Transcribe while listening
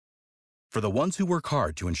For the ones who work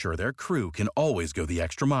hard to ensure their crew can always go the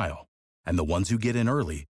extra mile, and the ones who get in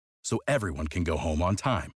early so everyone can go home on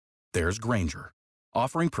time, there's Grainger,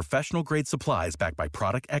 offering professional-grade supplies backed by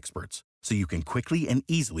product experts so you can quickly and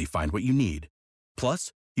easily find what you need.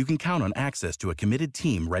 Plus, you can count on access to a committed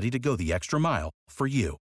team ready to go the extra mile for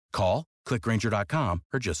you. Call, click Grainger.com,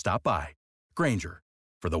 or just stop by. Grainger,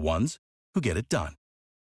 for the ones who get it done.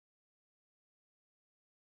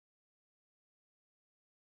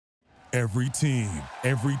 Every team,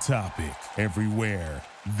 every topic, everywhere.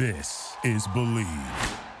 This is Believe.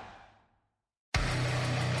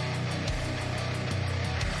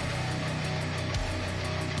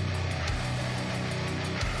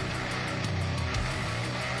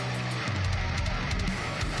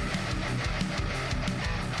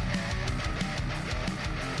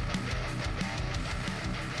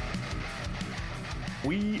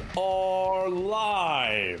 We are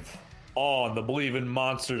live on the Believe in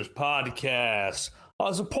Monsters podcast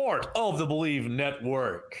as a part of the Believe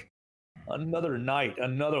Network. Another night,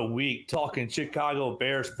 another week talking Chicago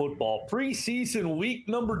Bears football. Preseason week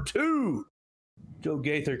number 2. Joe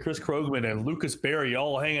Gaither, Chris Krogman, and Lucas Berry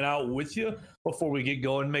all hanging out with you. Before we get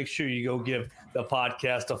going, make sure you go give the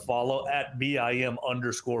podcast a follow at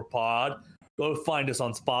BIM_pod. Go find us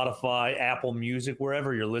on Spotify, Apple Music,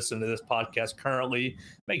 wherever you're listening to this podcast currently.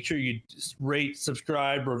 Make sure you just rate,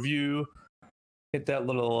 subscribe, review. Hit that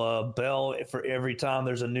little bell for every time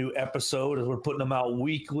there's a new episode, as we're putting them out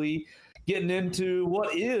weekly. Getting into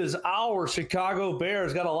what is our Chicago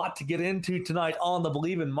Bears. Got a lot to get into tonight on the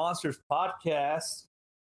Believe in Monsters podcast.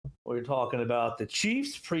 We're talking about the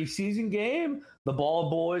Chiefs preseason game. The Ball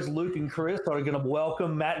Boys, Luke and Chris, are going to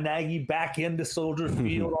welcome Matt Nagy back into Soldier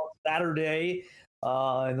Field on Saturday.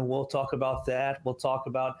 And we'll talk about that. We'll talk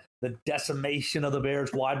about the decimation of the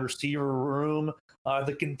Bears wide receiver room,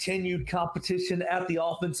 the continued competition at the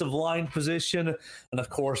offensive line position, and, of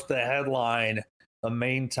course, the headline. The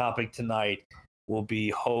main topic tonight will be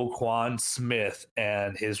Ho Kwon Smith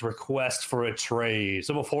and his request for a trade.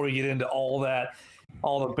 So before we get into all that,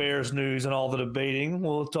 all the Bears news and all the debating,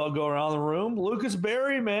 we'll go around the room. Lucas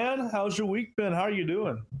Berry, man, how's your week been? How are you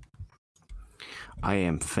doing? I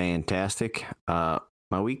am fantastic.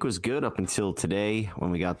 My week was good up until today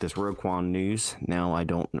when we got this Roquan news. Now I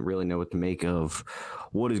don't really know what to make of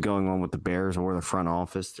what is going on with the Bears or the front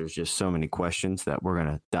office. There's just so many questions that we're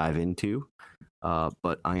going to dive into.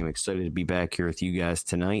 But I am excited to be back here with you guys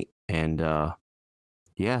tonight. And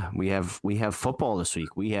yeah, we have football this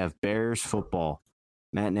week. We have Bears football.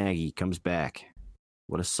 Matt Nagy comes back.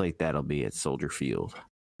 What a sight that'll be at Soldier Field.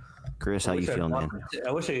 Chris, how you feeling, man?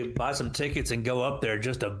 I wish I could buy some tickets and go up there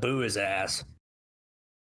just to boo his ass.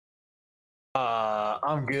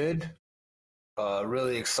 I'm good.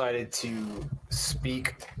 Really excited to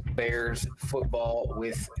speak Bears football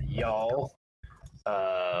with y'all.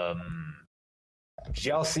 Did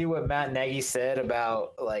y'all see what Matt Nagy said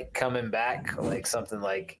about like coming back? Like something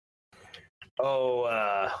like,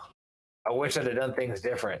 I wish I'd have done things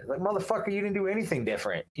different. Like, motherfucker, you didn't do anything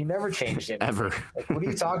different. You never changed it. Ever. Like, what are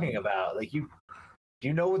you talking about? Like, do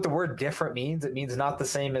you know what the word different means? It means not the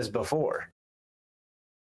same as before.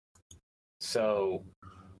 So,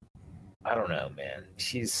 I don't know, man.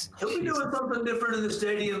 He'll be doing something different in the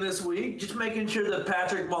stadium this week. Just making sure that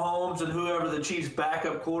Patrick Mahomes and whoever the Chiefs'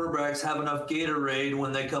 backup quarterbacks have enough Gatorade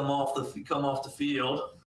when they come off the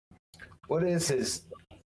field. What is his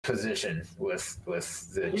position with the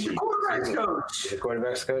He's the quarterback's coach. The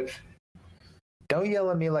quarterback's coach. Don't yell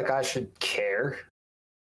at me like I should care.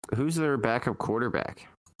 Who's their backup quarterback?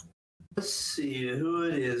 Let's see who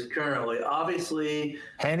it is currently. Obviously,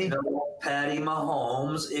 Henny, Patty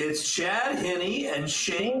Mahomes. It's Chad Henne and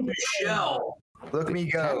Shane Buechele. Look me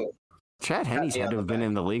go. Chad Henne's had to have been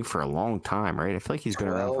in the league for a long time, right? I feel like he's been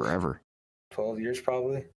around forever. 12 years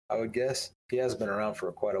probably, I would guess. He has been around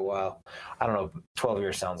for quite a while. I don't know. 12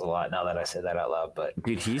 years sounds a lot now that I say that out loud, but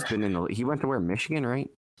Dude, he's been in the he went to where, Michigan,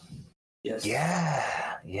 right? Yes.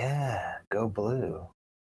 Yeah. Go blue.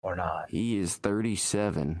 Or not. He is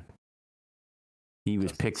 37. He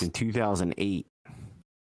was picked in 2008.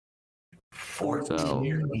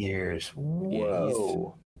 14 years.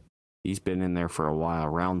 Whoa. Yeah, he's been in there for a while.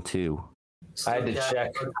 Round 2. I had to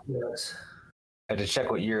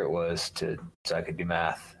check what year it was so I could do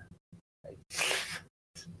math.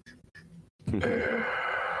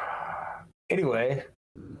 Anyway.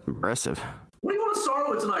 Impressive. What do you want to start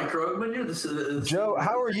with tonight, Krogman? You're Joe,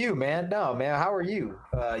 how are you, man? No, man, how are you?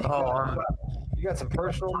 You got some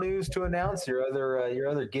personal news to announce. Your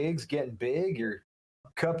other gigs getting big. Your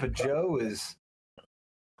cup of Joe is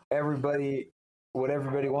what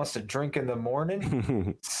everybody wants to drink in the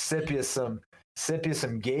morning. Sip you some sip you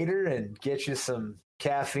some Gator and get you some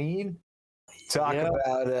caffeine. Talk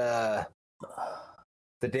about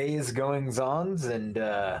the day's goings-ons and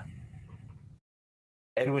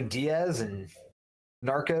Edwin Diaz and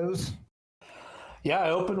Narcos. Yeah,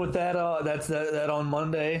 I opened with that. That's that on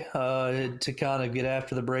Monday to kind of get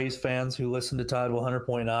after the Braves fans who listen to Tide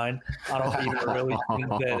 100.9. I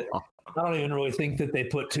don't even really think that they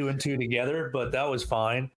put 2 and 2 together, but that was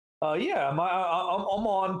fine. I'm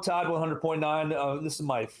on Tide 100.9. This is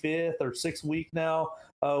my 5th or 6th week now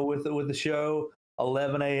with the show.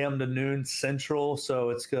 11 a.m. to noon Central,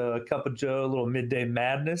 so it's a Cup of Joe, a little midday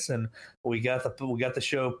madness, and we got the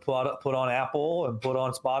show put on Apple and put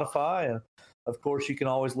on Spotify, and of course you can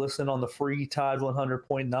always listen on the free Tide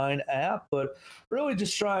 100.9 app. But really,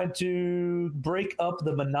 just trying to break up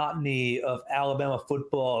the monotony of Alabama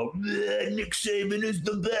football. Nick Saban is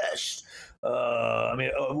the best.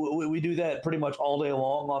 We do that pretty much all day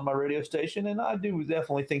long on my radio station, and I do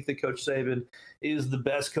definitely think that Coach Saban is the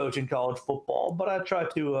best coach in college football, but I try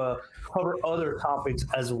to cover other topics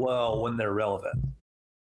as well when they're relevant.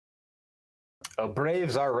 Oh,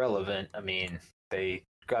 Braves are relevant. I mean, they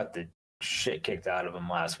got the shit kicked out of them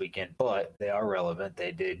last weekend, but they are relevant.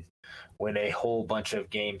 They did win a whole bunch of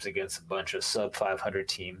games against a bunch of sub 500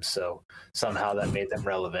 teams, so somehow that made them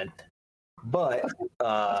relevant. But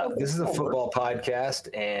this is a football podcast,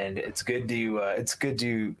 and it's good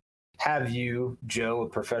to have you, Joe, a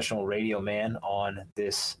professional radio man, on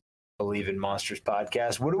this Believe in Monsters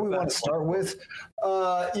podcast. What do we want to start with?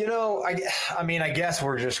 I guess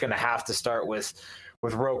we're just going to have to start with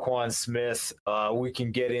Roquan Smith. We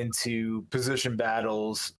can get into position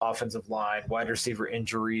battles, offensive line, wide receiver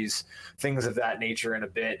injuries, things of that nature in a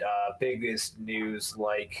bit. Biggest news,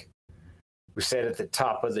 like we said at the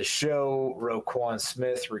top of the show, Roquan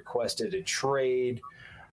Smith requested a trade.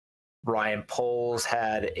 Ryan Poles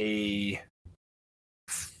had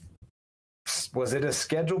was it a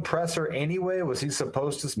scheduled presser anyway? Was he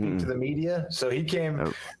supposed to speak to the media? So he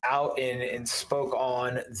came out and spoke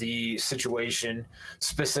on the situation,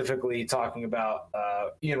 specifically talking about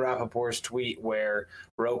Ian Rappaport's tweet where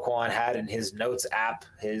Roquan had in his notes app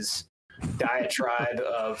his diatribe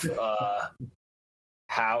of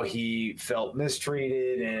how he felt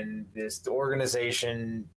mistreated and the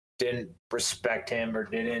organization didn't respect him or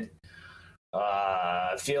didn't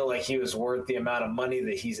feel like he was worth the amount of money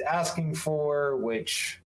that he's asking for,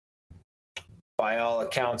 which by all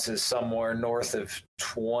accounts is somewhere north of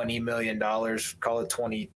 $20 million, call it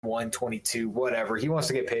 21, 22, whatever. He wants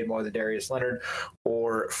to get paid more than Darius Leonard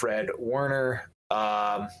or Fred Warner.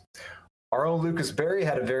 Our own Lucas Berry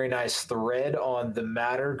had a very nice thread on the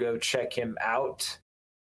matter. Go check him out.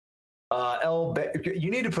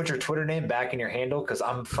 You need to put your Twitter name back in your handle because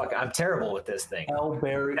I'm terrible with this thing.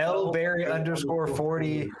 Lberry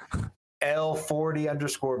 _40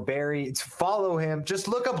 L40 _Berry. Follow him. Just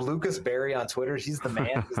look up Lucas Berry on Twitter. He's the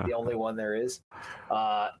man. He's the only one there is.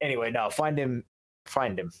 Anyway, no, find him.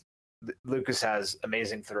 Lucas has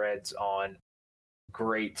amazing threads on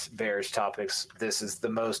great Bears topics. This is the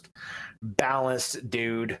most balanced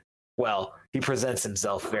dude. Well, he presents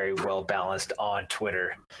himself very well balanced on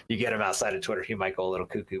Twitter. You get him outside of Twitter, he might go a little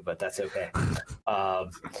cuckoo, but that's okay.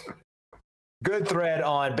 Good thread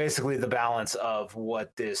on basically the balance of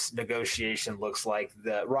what this negotiation looks like.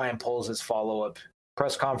 The Ryan Poles' follow-up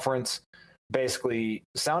press conference basically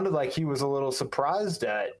sounded like he was a little surprised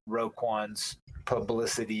at Roquan's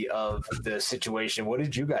publicity of the situation. What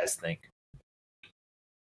did you guys think?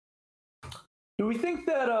 Do we think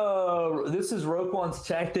that this is Roquan's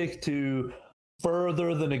tactic to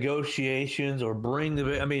further the negotiations or bring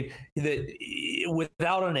that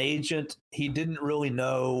without an agent, he didn't really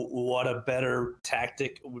know what a better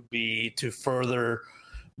tactic would be to further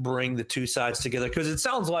bring the two sides together? Because it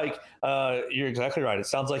sounds like you're exactly right. It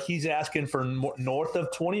sounds like he's asking for north of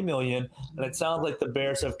 $20 million, and it sounds like the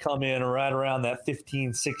Bears have come in right around that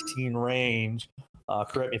 15-16 range.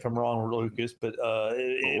 Correct me if I'm wrong, Lucas, but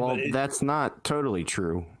that's not totally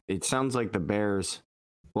true. It sounds like the Bears.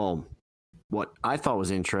 Well, what I thought was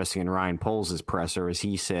interesting in Ryan Poles' presser is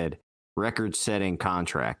he said record-setting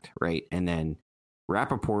contract, right? And then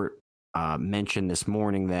Rappaport mentioned this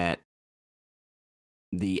morning that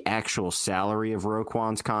the actual salary of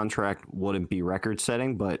Roquan's contract wouldn't be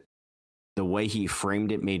record-setting, but the way he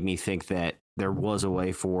framed it made me think that there was a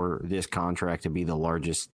way for this contract to be the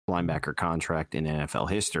largest linebacker contract in NFL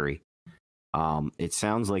history. It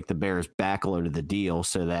sounds like the Bears backloaded the deal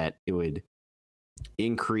so that it would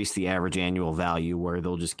increase the average annual value, where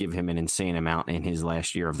they'll just give him an insane amount in his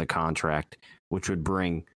last year of the contract, which would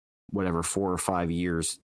bring whatever 4 or 5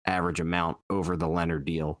 years average amount over the Leonard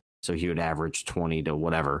deal. So he would average 20 to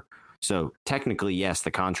whatever. So technically, yes,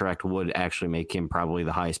 the contract would actually make him probably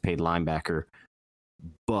the highest paid linebacker,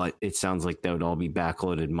 but it sounds like that would all be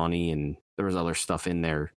backloaded money, and there was other stuff in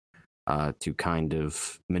there to kind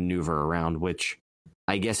of maneuver around, which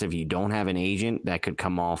I guess if you don't have an agent, that could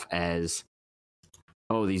come off as,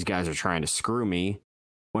 oh, these guys are trying to screw me,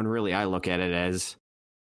 when really I look at it as,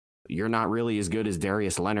 you're not really as good as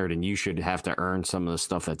Darius Leonard, and you should have to earn some of the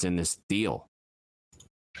stuff that's in this deal.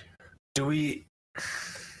 Do we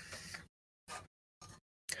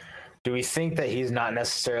think that he's not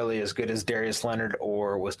necessarily as good as Darius Leonard,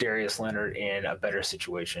 or was Darius Leonard in a better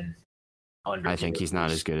situation? I think he's not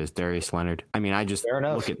as good as Darius Leonard. I mean, I just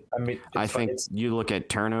look at. I think you look at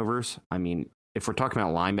turnovers. I mean, if we're talking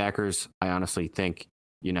about linebackers, I honestly think,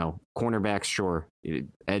 cornerbacks, sure,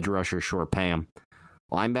 edge rushers, sure, pay them.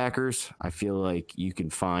 Linebackers, I feel like you can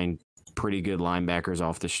find pretty good linebackers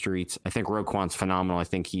off the streets. I think Roquan's phenomenal. I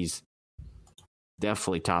think he's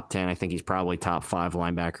definitely top 10. I think he's probably top 5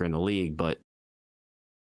 linebacker in the league. But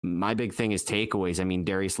my big thing is takeaways. I mean,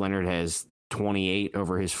 Darius Leonard has 28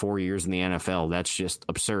 over his 4 years in the NFL. That's just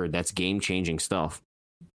absurd. That's game-changing stuff.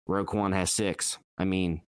 Roquan has 6. I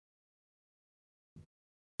mean,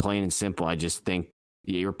 plain and simple, I just think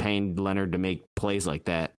you're paying Leonard to make plays like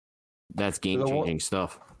that. That's game-changing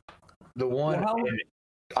stuff. The one,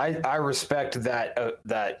 I respect that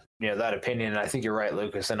that opinion, and I think you're right,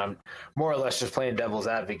 Lucas. And I'm more or less just playing devil's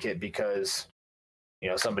advocate because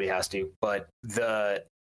somebody has to. But the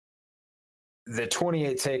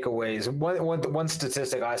 28 takeaways. One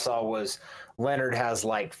statistic I saw was Leonard has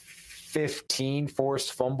like 15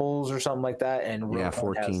 forced fumbles or something like that, and Roquan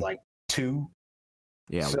 14 has like 2.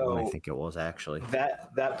 Yeah, so I think it was actually.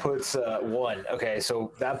 That puts 1. Okay,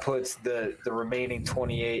 so that puts the remaining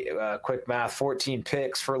 28. Quick math: 14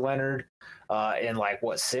 picks for Leonard, and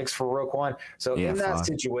 6 for Roquan. So in that 5.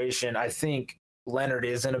 situation, I think Leonard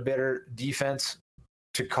is in a better defense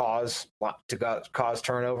to cause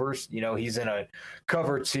turnovers. He's in a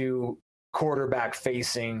cover 2 quarterback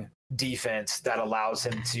facing defense that allows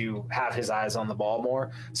him to have his eyes on the ball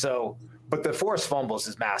more. So. But the forced fumbles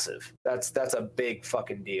is massive. That's a big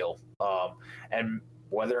fucking deal. And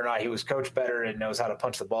whether or not he was coached better and knows how to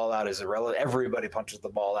punch the ball out is irrelevant. Everybody punches the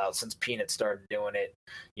ball out since Peanut started doing it,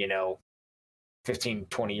 15,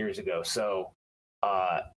 20 years ago. So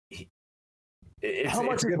it's how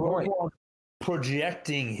much a good point.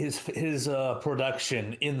 Projecting his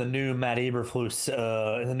production in the new Matt Eberflus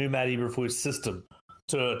system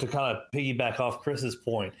to kind of piggyback off Chris's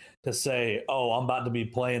point to say, oh, I'm about to be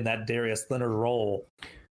playing that Darius Leonard role.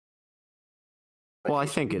 Well, I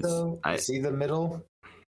think it's see the middle.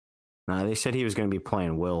 They said he was going to be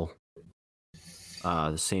playing Will,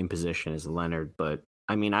 the same position as Leonard, but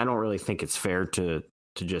I mean, I don't really think it's fair to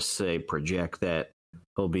just say project that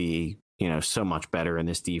he'll be so much better in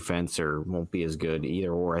this defense or won't be as good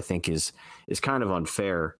either. Or I think is kind of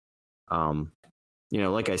unfair.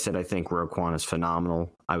 Like I said, I think Roquan is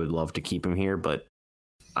phenomenal. I would love to keep him here, but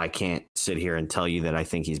I can't sit here and tell you that I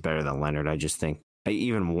think he's better than Leonard. I just think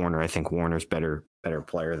even Warner. I think Warner's better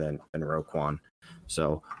player than Roquan.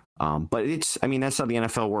 So. But that's how the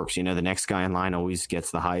NFL works. The next guy in line always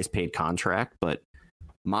gets the highest paid contract. But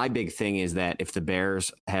my big thing is that if the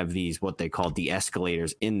Bears have these, what they call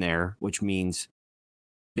de-escalators in there, which means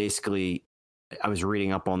basically, I was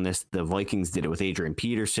reading up on this. The Vikings did it with Adrian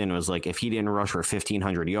Peterson. It was like, if he didn't rush for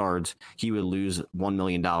 1,500 yards, he would lose $1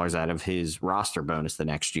 million out of his roster bonus the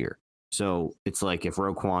next year. So it's like, if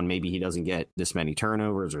Roquan, maybe he doesn't get this many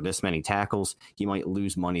turnovers or this many tackles, he might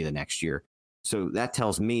lose money the next year. So that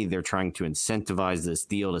tells me they're trying to incentivize this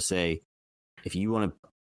deal to say, if you want to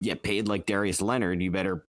get paid like Darius Leonard, you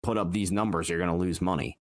better put up these numbers. You're going to lose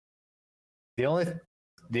money. The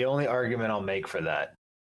only argument I'll make for that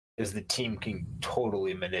is the team can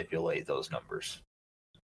totally manipulate those numbers.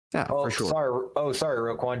 Yeah, for sure. Sorry,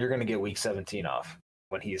 Roquan, you're going to get week 17 off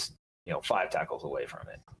when he's 5 tackles away from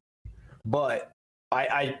it. But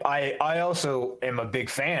I also am a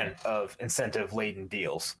big fan of incentive-laden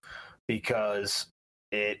deals, because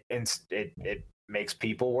it makes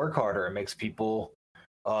people work harder. It makes people,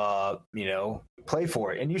 play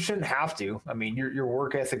for it. And you shouldn't have to. I mean, your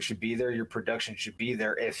work ethic should be there. Your production should be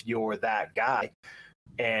there if you're that guy.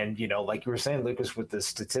 And, like you were saying, Lucas, with the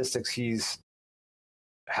statistics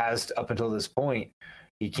has up until this point,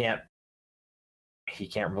 he can't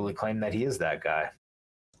really claim that he is that guy.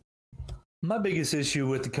 My biggest issue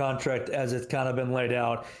with the contract, as it's kind of been laid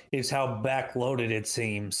out, is how backloaded it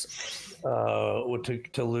seems.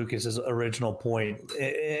 To Lucas's original point,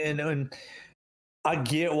 and I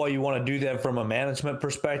get why you want to do that from a management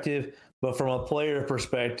perspective, but from a player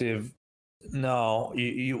perspective, no,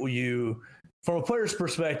 you from a player's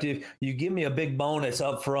perspective, you give me a big bonus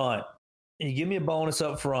up front. You give me a bonus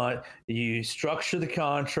up front. You structure the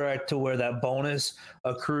contract to where that bonus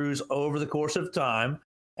accrues over the course of time,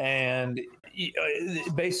 and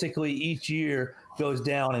basically each year goes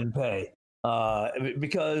down in pay.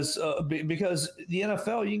 Because the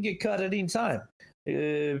NFL, you can get cut at any time,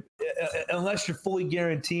 unless you're fully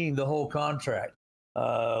guaranteeing the whole contract,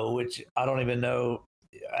 which I don't even know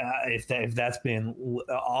if that's been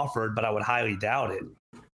offered, but I would highly doubt it.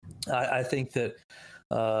 I think that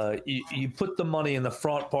you put the money in the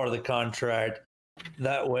front part of the contract.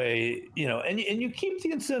 That way, and you keep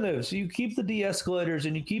the incentives, you keep the de-escalators,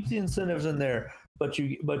 and you keep the incentives in there. But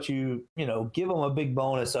you give them a big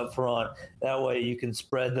bonus up front. That way you can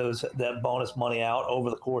spread that bonus money out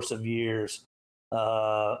over the course of years.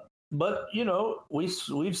 But we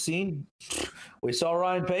saw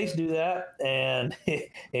Ryan Pace do that, and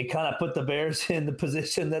it kind of put the Bears in the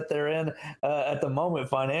position that they're in at the moment,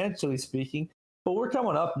 financially speaking. But we're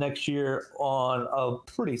coming up next year on a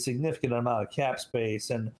pretty significant amount of cap space,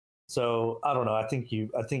 and so I don't know. I think you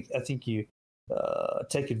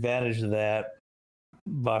take advantage of that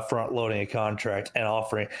by front loading a contract and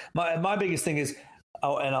offering. My biggest thing is,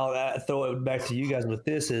 and I'll throw it back to you guys with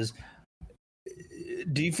this, is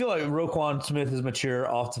do you feel like Roquan Smith is mature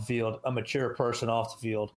off the field, a mature person off the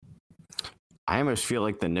field? I almost feel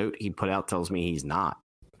like the note he put out tells me he's not.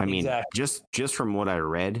 I mean, exactly. just from what I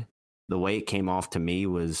read, the way it came off to me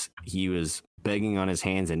was he was begging on his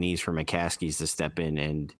hands and knees for McCaskey to step in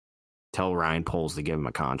and tell Ryan Poles to give him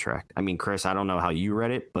a contract. I mean, Chris, I don't know how you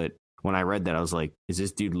read it, but when I read that, I was like, is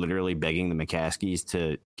this dude literally begging the McCaskies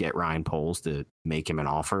to get Ryan Poles to make him an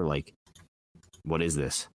offer? Like, what is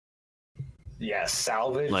this? Yeah,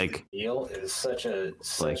 salvage like, deal is such a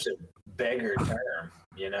beggar term,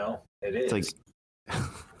 It is. It's like,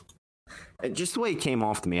 just the way it came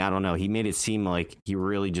off to me, I don't know. He made it seem like he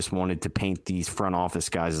really just wanted to paint these front office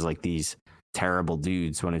guys as like these terrible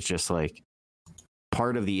dudes, when it's just like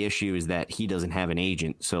part of the issue is that he doesn't have an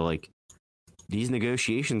agent. So like, these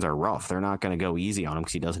negotiations are rough. They're not going to go easy on him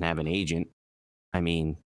because he doesn't have an agent. I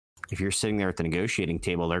mean, if you're sitting there at the negotiating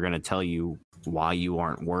table, they're going to tell you why you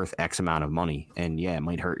aren't worth X amount of money. And yeah, it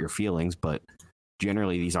might hurt your feelings, but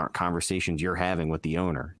generally these aren't conversations you're having with the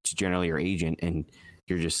owner. It's generally your agent, and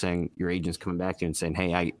you're just saying, your agent's coming back to you and saying,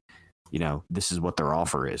 hey, this is what their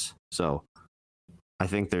offer is. So I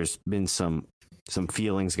think there's been some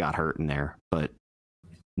feelings got hurt in there. But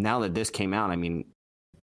now that this came out, I mean,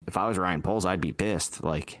 if I was Ryan Poles, I'd be pissed.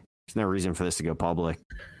 Like, there's no reason for this to go public.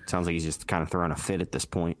 It sounds like he's just kind of throwing a fit at this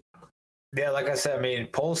point. Yeah, like I said, I mean,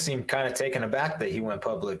 Poles seemed kind of taken aback that he went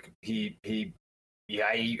public. I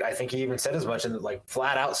think he even said as much, and like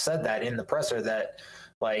flat out said that in the presser that,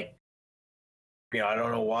 like, I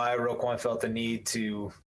don't know why Roquan felt the need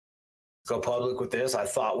to go public with this. I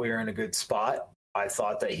thought we were in a good spot. I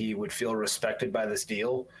thought that he would feel respected by this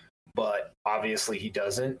deal, but obviously he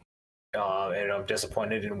doesn't. And I'm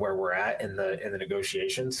disappointed in where we're at in the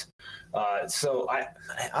negotiations. So I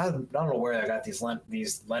don't know where I got these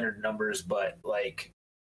Leonard numbers, but like,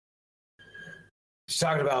 she's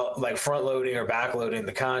talking about like front loading or back loading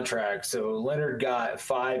the contract. So Leonard got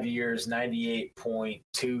 5 years, 98.25,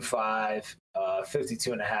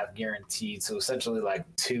 52.5 guaranteed. So essentially like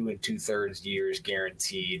 2 2/3 years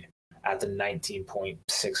guaranteed at the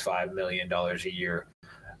 $19.65 million a year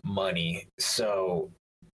money. So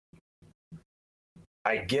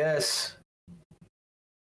I guess,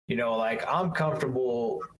 like, I'm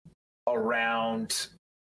comfortable around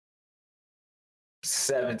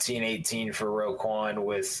 17, 18 for Roquan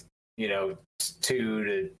with, 2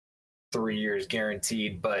 to 3 years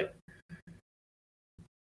guaranteed. But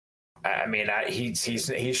I mean, he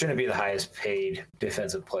shouldn't be the highest paid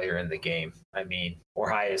defensive player in the game. I mean, or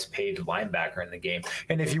highest paid linebacker in the game.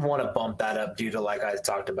 And if you want to bump that up due to, like I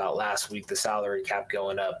talked about last week, the salary cap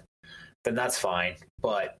going up, then that's fine.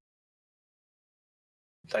 But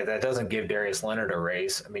like, that doesn't give Darius Leonard a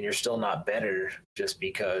raise. I mean, you're still not better just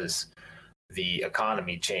because the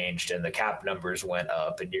economy changed and the cap numbers went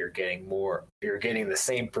up, and you're getting the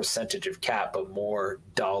same percentage of cap, but more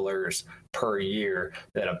dollars per year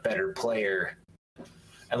than a better player.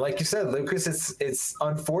 And like you said, Lucas, it's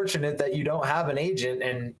unfortunate that you don't have an agent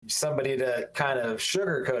and somebody to kind of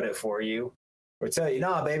sugarcoat it for you, or tell you,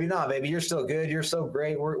 nah, baby, you're still good. You're so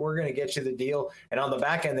great. We're going to get you the deal. And on the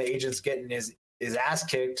back end, the agent's getting his ass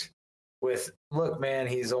kicked with, look, man,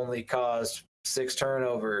 he's only caused 6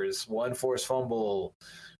 turnovers, 1 forced fumble.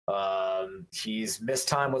 He's missed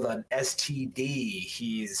time with an STD.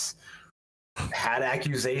 He's had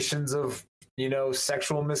accusations of,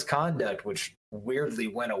 sexual misconduct, which weirdly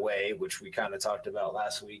went away, which we kind of talked about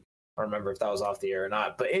last week don't remember if that was off the air or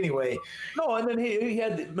not. But anyway. No, and then he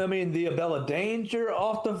had, I mean, the Abella Danger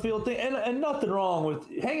off the field thing. And nothing wrong with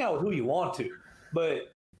hang out with who you want to.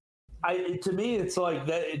 But to me, it's like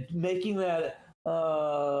that making that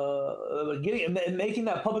making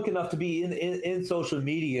that public enough to be in social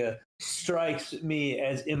media strikes me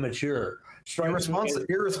as immature.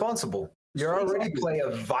 Irresponsible. You're already playing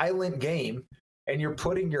a violent game, and you're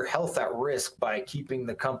putting your health at risk by keeping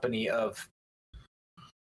the company of,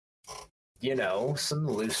 some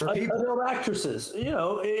looser people. Adult actresses,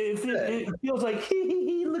 it feels like,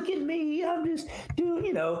 look at me, I'm just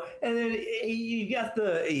doing, and then you got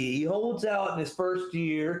he holds out in his first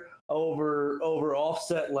year over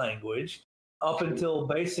offset language up until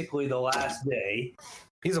basically the last day.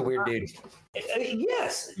 He's a weird dude.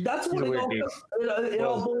 Yes, that's what it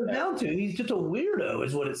all boils down to. He's just a weirdo,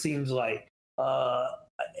 is what it seems like.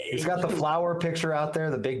 He's got the flower picture out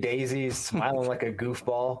there, the big daisies, smiling like a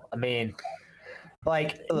goofball. I mean,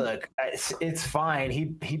 look, it's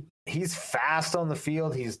fine. He's fast on the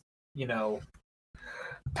field. He's,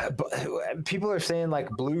 people are saying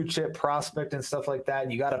like blue chip prospect and stuff like that.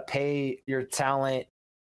 And you got to pay your talent,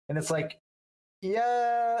 and it's like,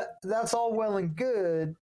 yeah, that's all well and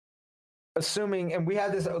good. Assuming, and we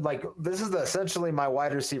had this, this is essentially my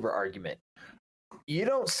wide receiver argument. You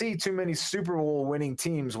don't see too many Super Bowl winning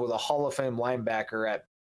teams with a Hall of Fame linebacker at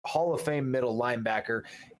Hall of Fame middle linebacker.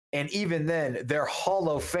 And even then, they're Hall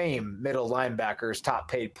of Fame middle linebackers, top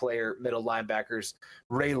paid player middle linebackers,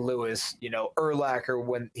 Ray Lewis, Urlacher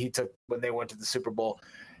when they went to the Super Bowl.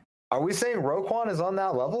 Are we saying Roquan is on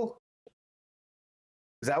that level?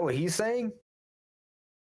 Is that what he's saying?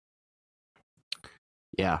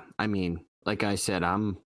 Yeah, I mean, like I said,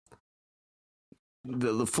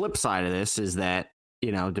 the flip side of this is that,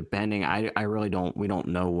 depending, we don't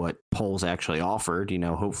know what Poles actually offered.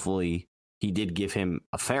 Hopefully he did give him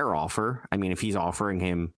a fair offer. I mean, if he's offering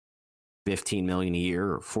him $15 million a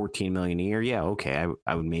year or $14 million a year, yeah, okay,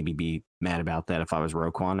 I would maybe be mad about that if I was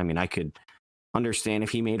Roquan. I mean, I could understand if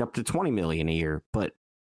he made up to $20 million a year, but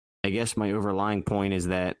I guess my overlying point is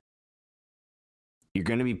that you're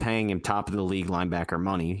going to be paying him top of the league linebacker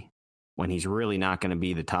money when he's really not going to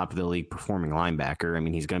be the top of the league performing linebacker. I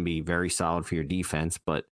mean, he's going to be very solid for your defense,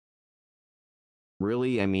 but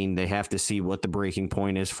really, I mean, they have to see what the breaking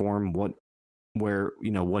point is for him, what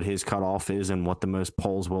his cutoff is and what the most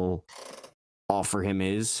Poles will offer him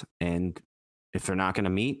is. And if they're not going to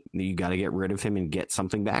meet, you got to get rid of him and get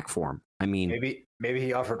something back for him. I mean, maybe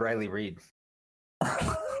he offered Riley Reed.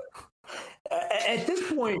 At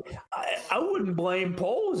this point, I wouldn't blame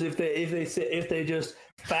Poles if they just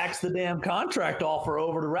fax the damn contract offer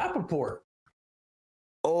over to Rappaport.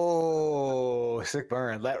 Oh, sick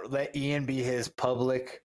burn! Let Ian be his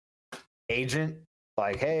public agent.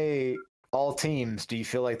 Like, hey, all teams, do you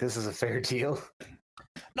feel like this is a fair deal?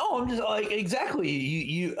 No, I'm just like,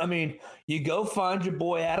 exactly. I mean, you go find your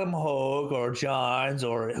boy Adam Hogue or Johns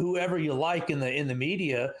or whoever you like in the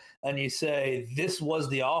media, and you say this was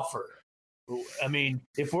the offer. I mean,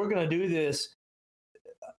 if we're going to do this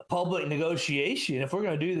public negotiation, if we're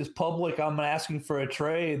going to do this public, I'm asking for a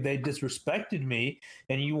trade, they disrespected me,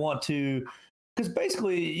 and you want to, because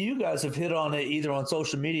basically you guys have hit on it either on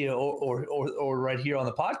social media or right here on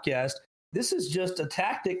the podcast. This is just a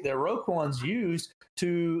tactic that Roquan's used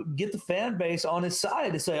to get the fan base on his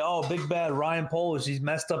side to say, oh, big bad Ryan Poles, he's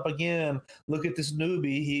messed up again. Look at this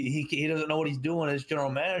newbie. He doesn't know what he's doing as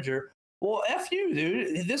general manager. Well, F you,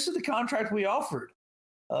 dude. This is the contract we offered.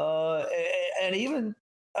 And even,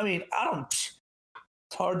 I mean, it's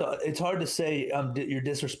hard to say you're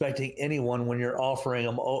disrespecting anyone when you're offering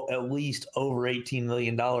them at least over $18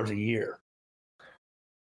 million a year.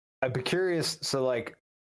 I'd be curious. So,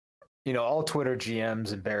 all Twitter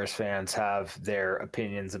GMs and Bears fans have their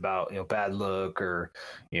opinions about, bad look or,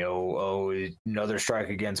 another strike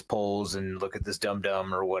against Poles and look at this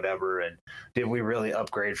dum-dum or whatever. And did we really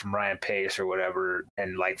upgrade from Ryan Pace or whatever?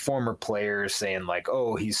 And former players saying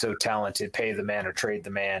oh, he's so talented, pay the man or trade the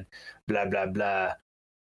man, blah, blah, blah.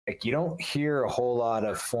 You don't hear a whole lot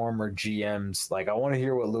of former GMs. I want to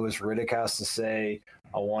hear what Louis Riddick has to say.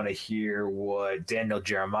 I want to hear what Daniel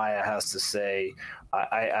Jeremiah has to say.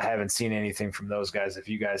 I haven't seen anything from those guys. If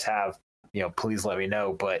you guys have, please let me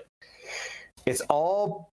know. But it's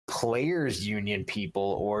all players union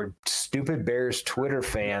people or stupid Bears Twitter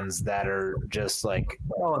fans that are just crying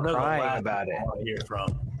about it. I want to hear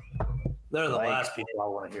from. They're the last people I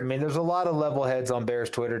want to hear. I mean, there's a lot of level heads on Bears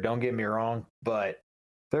Twitter. Don't get me wrong, but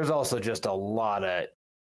there's also just a lot of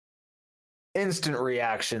instant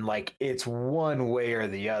reaction. It's one way or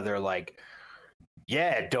the other.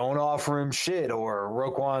 Yeah, don't offer him shit, or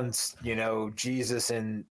Roquan's, Jesus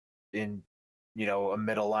in in, a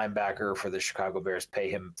middle linebacker for the Chicago Bears, pay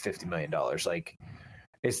him $50 million. Like,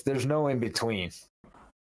 there's no in between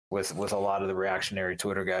with a lot of the reactionary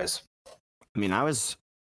Twitter guys. I mean, I was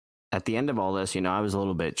at the end of all this, I was a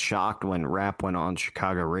little bit shocked when Rapp went on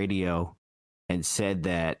Chicago radio and said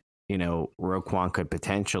that, Roquan could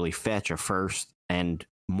potentially fetch a first and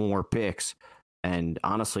more picks. And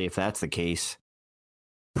honestly, if that's the case,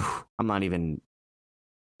 I'm not even.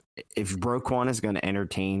 If Roquan is going to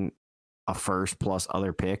entertain a first plus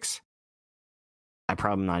other picks, I'm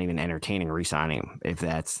probably not even entertaining re-signing him if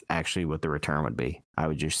that's actually what the return would be. I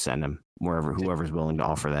would just send him whoever's willing to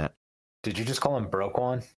offer that. Did you just call him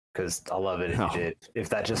Broquan? Because I love it if you did. If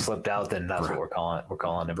that just slipped out, then that's what we're calling. We're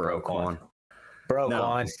calling him Broquan. Broquan.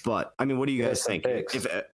 No, but I mean, what do you guys think?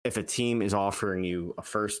 If a team is offering you a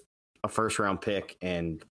first round pick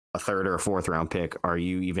and a third or a fourth round pick, are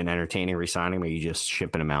you even entertaining re-signing him, or are you just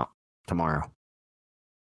shipping him out tomorrow?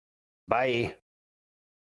 Bye.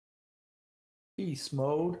 Beast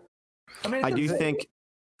mode. I mean, I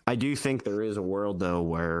do think there is a world though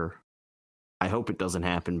where I hope it doesn't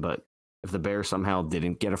happen, but if the Bears somehow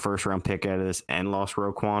didn't get a first round pick out of this and lost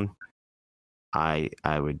Roquan, I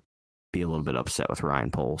would be a little bit upset with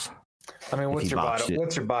Ryan Poles. I mean, what's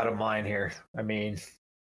your bottom line here? I mean,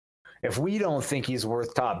 if we don't think he's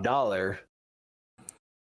worth top dollar,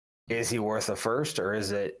 is he worth a first, or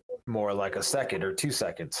is it more like a second or 2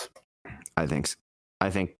 seconds? I think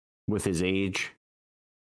with his age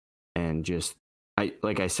and just,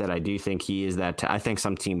 like I said, I do think he is that. I think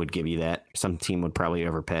some team would give you that. Some team would probably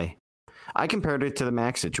overpay. I compared it to the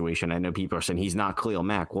Mack situation. I know people are saying he's not Khalil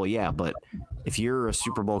Mack. Well, yeah, but if you're a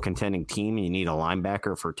Super Bowl contending team and you need a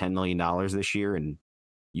linebacker for $10 million this year and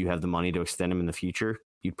you have the money to extend him in the future,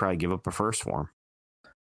 you'd probably give up a first for him.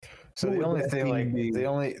 So the only thing, the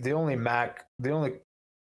only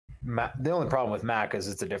problem with Mack is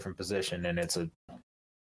it's a different position, and it's an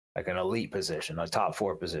elite position, a top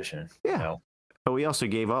 4 position. Yeah. But we also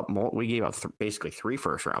gave up basically 3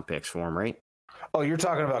 first round picks for him, right? Oh, you're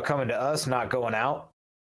talking about coming to us, not going out?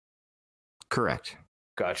 Correct.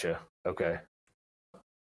 Gotcha. Okay.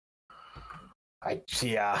 I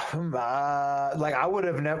would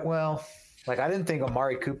have I didn't think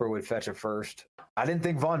Amari Cooper would fetch a first. I didn't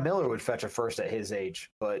think Von Miller would fetch a first at his age,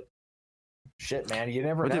 but shit, man, you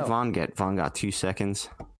never know. What did Von get? Von got 2 seconds.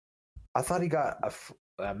 I thought he got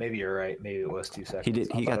maybe you're right. Maybe it was 2 seconds. He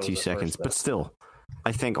did. He got 2 seconds, but still,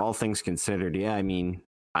 I think all things considered, yeah. I mean,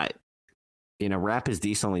 Rapp is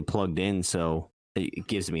decently plugged in, so it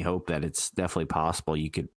gives me hope that it's definitely possible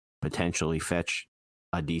you could potentially fetch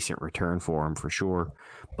a decent return for him for sure.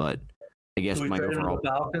 But I guess my overall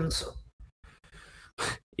Falcons.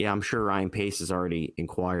 Yeah, I'm sure Ryan Pace has already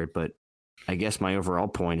inquired, but I guess my overall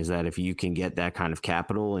point is that if you can get that kind of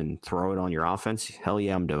capital and throw it on your offense, hell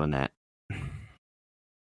yeah, I'm doing that.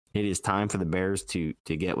 It is time for the Bears to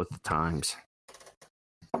get with the times.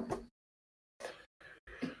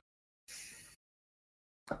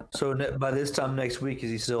 So by this time next week, is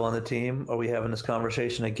he still on the team? Are we having this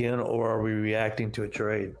conversation again, or are we reacting to a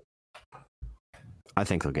trade? I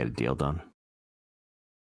think they'll get a deal done.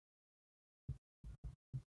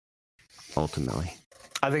 Ultimately,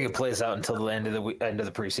 I think it plays out until the end of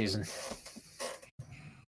the preseason.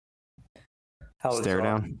 Stare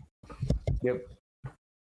down. Yep.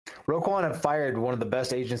 Roquan had fired one of the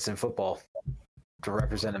best agents in football to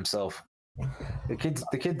represent himself. The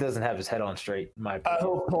kid doesn't have his head on straight, in my opinion. I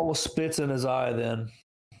hope Cole spits in his eye then.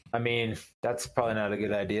 I mean, that's probably not a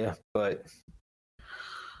good idea, but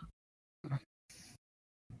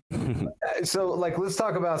so let's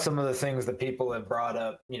talk about some of the things that people have brought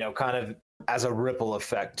up, kind of as a ripple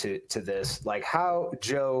effect to this. Like how,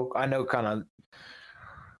 Joe, I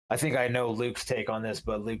think I know Luke's take on this,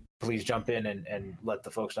 but Luke, please jump in and let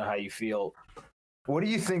the folks know how you feel. What do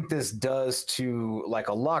you think this does to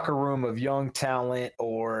a locker room of young talent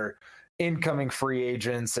or incoming free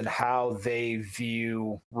agents and how they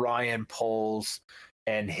view Ryan Poles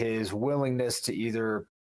and his willingness to either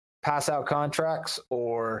pass out contracts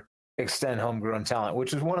or extend homegrown talent,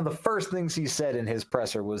 which is one of the first things he said in his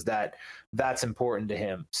presser was that that's important to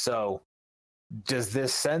him. So does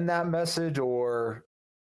this send that message, or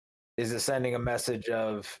is it sending a message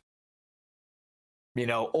of,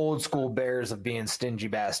 old school Bears of being stingy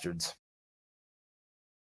bastards?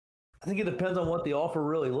 I think it depends on what the offer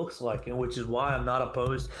really looks like, and which is why I'm not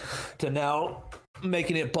opposed to now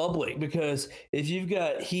making it public, because if you've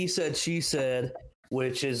got he said, she said,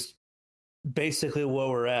 which is basically where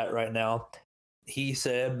we're at right now. He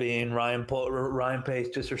said being Ryan Pace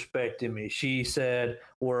disrespected me. She said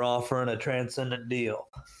we're offering a transcendent deal.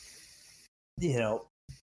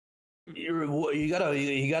 you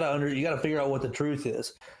gotta figure out what the truth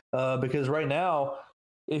is, because right now,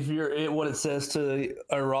 if what it says to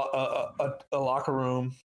a locker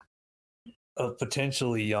room of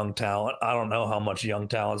potentially young talent, I don't know how much young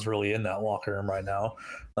talent is really in that locker room right now,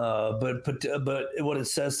 but what it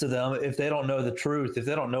says to them, if they don't know the truth, if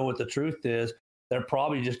they don't know what the truth is, they're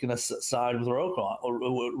probably just going to side with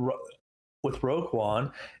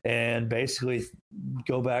Roquan and basically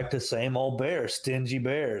go back to same old Bears, stingy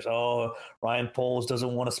Bears. Oh, Ryan Poles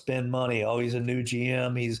doesn't want to spend money. Oh, he's a new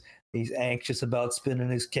GM. He's anxious about spending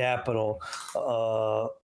his capital.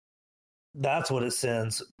 That's what it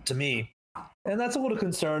sends to me. And that's a little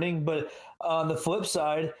concerning. But on the flip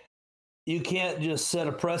side, you can't just set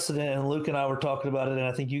a precedent. And Luke and I were talking about it, and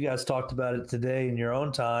I think you guys talked about it today in your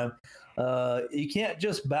own time. You can't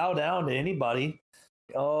just bow down to anybody.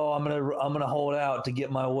 Oh, I'm gonna hold out to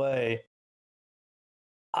get my way.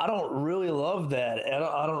 I don't really love that.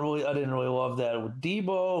 I didn't really love that with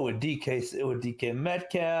Debo, with DK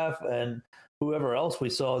Metcalf, and whoever else we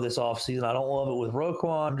saw this offseason. I don't love it with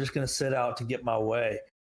Roquan. I'm just gonna sit out to get my way.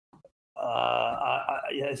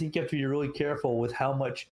 I think you have to be really careful with how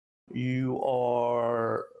much you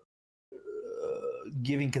are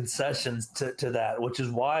giving concessions to that, which is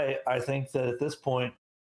why I think that at this point,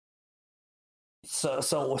 so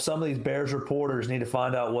some of these Bears reporters need to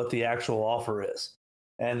find out what the actual offer is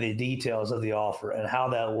and the details of the offer and how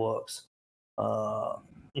that looks.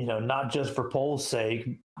 Not just for Poles'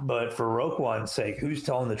 sake, but for Roquan's sake. Who's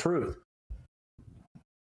telling the truth?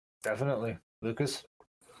 Definitely. Lucas?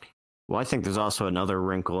 Well, I think there's also another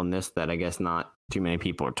wrinkle in this that I guess not too many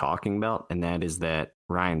people are talking about, and that is that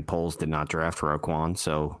Ryan Poles did not draft Roquan,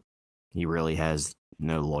 so he really has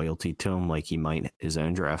no loyalty to him like he might his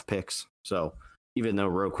own draft picks. So even though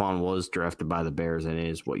Roquan was drafted by the Bears and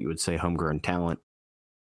is what you would say homegrown talent,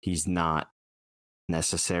 he's not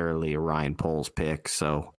necessarily a Ryan Poles pick.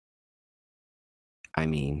 So, I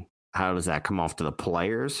mean, how does that come off to the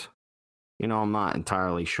players? I'm not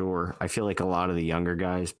entirely sure. I feel like a lot of the younger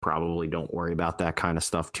guys probably don't worry about that kind of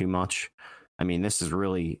stuff too much. I mean, this is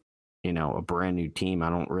really, a brand new team. I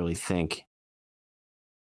don't really think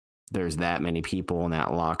there's that many people in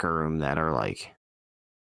that locker room that are like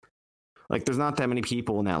there's not that many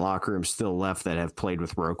people in that locker room still left that have played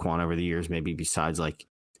with Roquan over the years, maybe besides like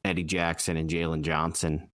Eddie Jackson and Jalen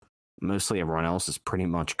Johnson. Mostly everyone else is pretty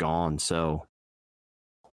much gone. So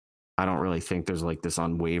I don't really think there's like this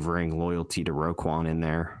unwavering loyalty to Roquan in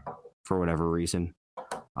there for whatever reason.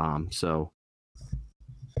 So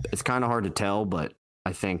it's kind of hard to tell, but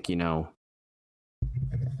I think,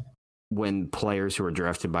 when players who are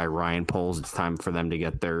drafted by Ryan Poles, it's time for them to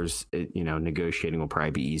get theirs, negotiating will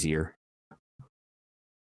probably be easier.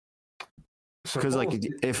 Because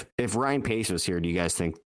if Ryan Pace was here, do you guys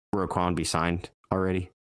think Roquan would be signed already?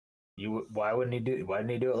 Why didn't he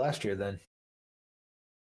do it last year then?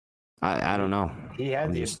 I don't know. He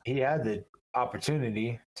had the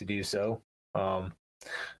opportunity to do so, and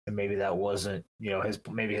maybe that wasn't his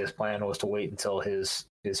plan was to wait until his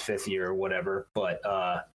fifth year or whatever. But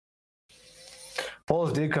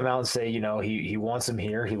Poles did come out and say he wants him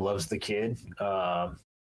here. He loves the kid.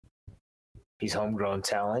 He's homegrown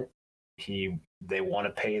talent. They want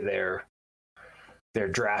to pay their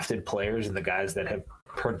drafted players and the guys that have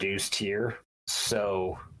produced here.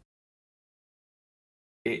 So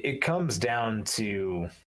it comes down to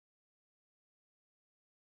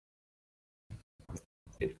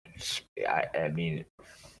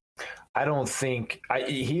I don't think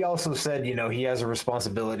he also said, he has a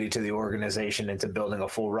responsibility to the organization and to building a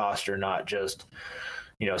full roster, not just,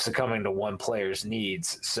 succumbing to one player's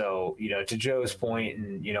needs. So, to Joe's point,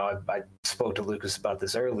 and, I spoke to Lucas about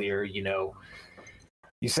this earlier, you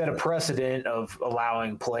set a precedent of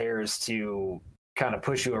allowing players to kind of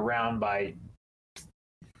push you around by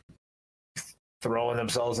throwing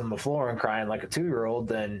themselves on the floor and crying like a 2-year-old,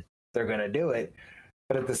 then they're going to do it.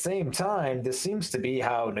 But at the same time, this seems to be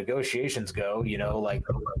how negotiations go. Like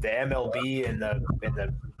the MLB and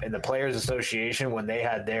the Players Association, when they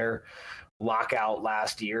had their lockout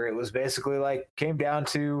last year, it was basically like came down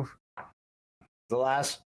to the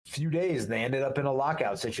last few days, and they ended up in a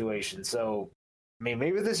lockout situation. So,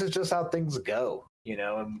 maybe this is just how things go.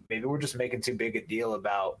 And maybe we're just making too big a deal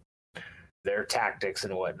about their tactics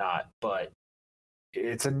and whatnot. But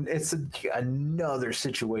it's another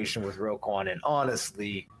situation with Roquan, and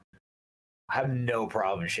honestly, I have no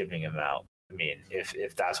problem shipping him out.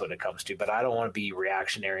 If that's what it comes to, but I don't want to be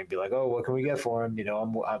reactionary and be like, oh, what can we get for him?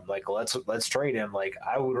 I'm like, let's trade him. Like,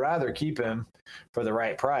 I would rather keep him for the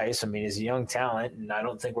right price. He's a young talent, and I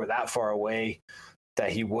don't think we're that far away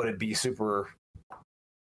that he wouldn't be super,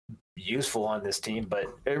 useful on this team, but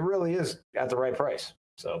it really is at the right price.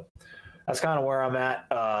 So that's kind of where I'm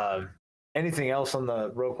at. Anything else on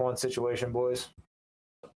the Roquan situation, boys?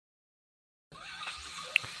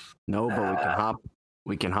 No, but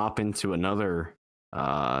we can hop into another,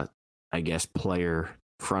 I guess, player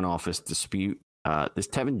front office dispute. This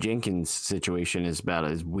Tevin Jenkins situation is about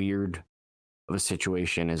as weird of a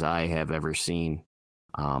situation as I have ever seen.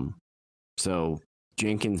 So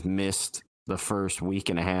Jenkins missed the first week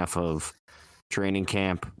and a half of training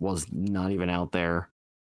camp, was not even out there.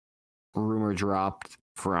 Rumor dropped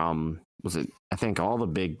from, I think all the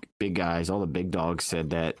big guys, all the big dogs said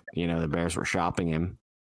that, the Bears were shopping him.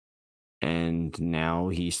 And now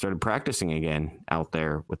he started practicing again out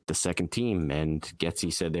there with the second team. And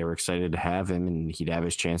Getsy said they were excited to have him and he'd have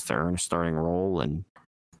his chance to earn a starting role. And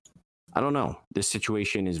I don't know. This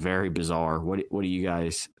situation is very bizarre. What do you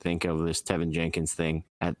guys think of this Tevin Jenkins thing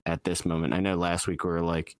at this moment? I know last week we were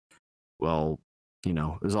like, well,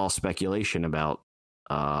 it was all speculation about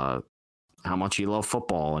how much he loved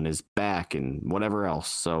football and his back and whatever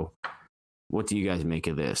else. So what do you guys make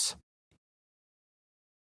of this?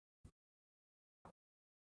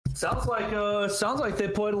 Sounds like they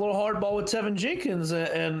played a little hardball with Tevin Jenkins,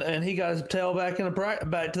 and he got his tail back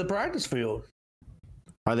back to the practice field.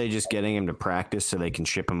 Are they just getting him to practice so they can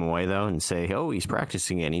ship him away though, and say, "Oh, he's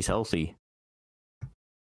practicing and he's healthy"?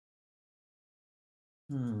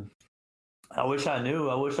 I wish I knew.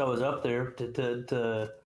 I wish I was up there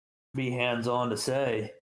to be hands on to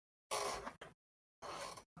say.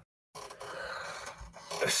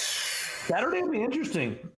 Saturday will be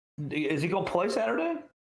interesting. Is he going to play Saturday?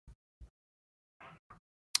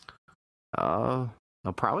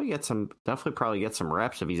 He'll probably get some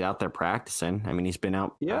reps if he's out there practicing. I mean, he's been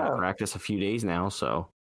out practice a few days now, so,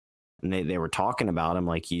 and they were talking about him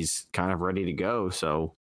like he's kind of ready to go.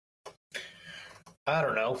 So I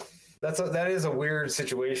don't know. That is a weird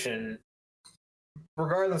situation.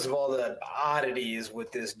 Regardless of all the oddities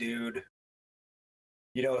with this dude,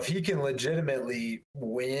 if he can legitimately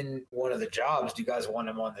win one of the jobs, do you guys want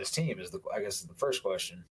him on this team? Is the first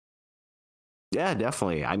question. Yeah,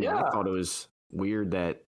 definitely. I thought it was weird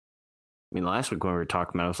that, last week when we were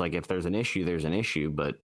talking about it, was like, if there's an issue, there's an issue.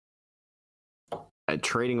 But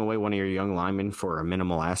trading away one of your young linemen for a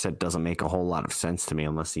minimal asset doesn't make a whole lot of sense to me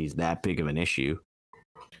unless he's that big of an issue.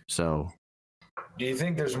 So do you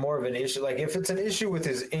think there's more of an issue? Like, if it's an issue with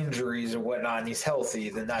his injuries or whatnot and he's healthy,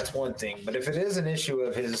 then that's one thing. But if it is an issue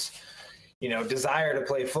of his, desire to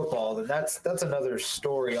play football, then that's another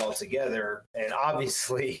story altogether. And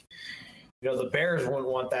obviously, the Bears wouldn't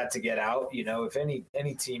want that to get out. If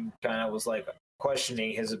any team kind of was like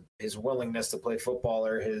questioning his willingness to play football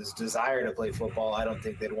or his desire to play football, I don't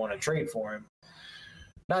think they'd want to trade for him.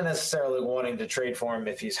 Not necessarily wanting to trade for him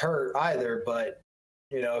if he's hurt either, but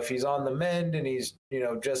if he's on the mend and he's,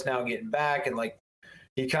 just now getting back, and like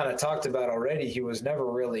he kind of talked about already, he was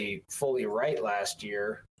never really fully right last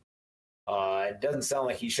year. It doesn't sound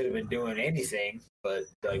like he should have been doing anything, but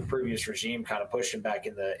the previous regime kind of pushed him back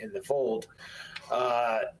in the fold.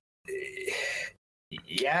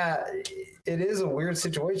 Yeah, it is a weird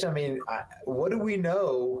situation. What do we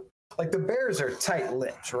know? Like, the Bears are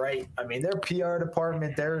tight-lipped, right? Their PR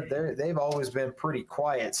department, they've always been pretty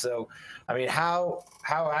quiet. So, how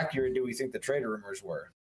accurate do we think the trade rumors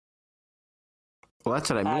were? Well, that's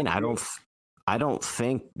what I mean. I don't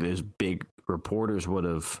think those big reporters would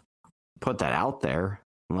have put that out there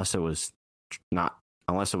unless it was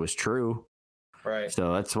true. Right.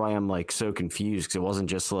 So that's why I'm like so confused, because it wasn't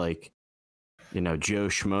just like, Joe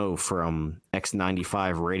Schmo from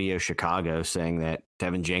X95 Radio Chicago saying that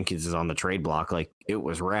Tevin Jenkins is on the trade block. Like, it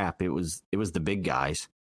was rap. It was the big guys.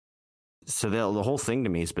 So the whole thing to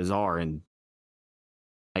me is bizarre. And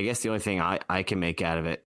I guess the only thing I can make out of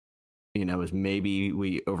it, is maybe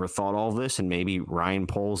we overthought all this, and maybe Ryan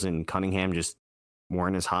Poles and Cunningham just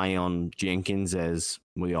weren't as high on Jenkins as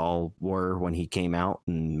we all were when he came out,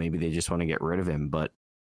 and maybe they just want to get rid of him. But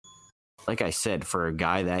like I said, for a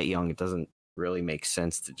guy that young, it doesn't really make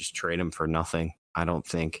sense to just trade him for nothing. I don't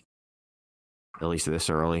think, at least this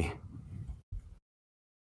early.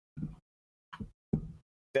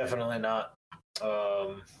 Definitely not.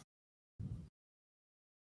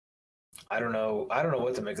 I don't know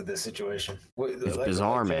what to make of this situation. It's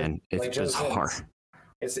bizarre, man. It's bizarre.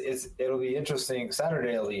 It'll be interesting.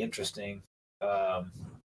 Saturday will be interesting.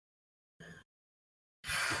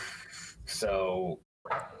 So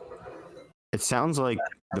it sounds like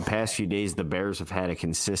the past few days the Bears have had a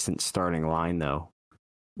consistent starting line, though,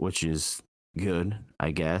 which is good,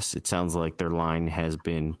 I guess. It sounds like their line has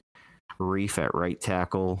been Reef at right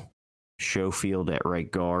tackle, Schofield at right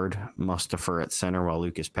guard, Mustipher at center while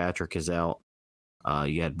Lucas Patrick is out.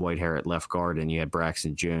 You had Whitehair at left guard, and you had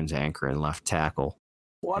Braxton Jones anchor and left tackle.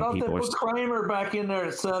 Why don't they put Kramer back in there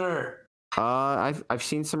at center? I've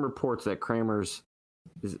seen some reports that Kramer's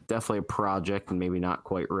is definitely a project and maybe not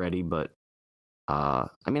quite ready, but I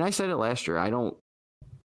said it last year.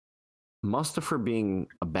 Mustipher being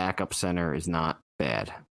a backup center is not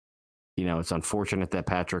bad. It's unfortunate that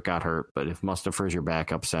Patrick got hurt, but if Mustipher is your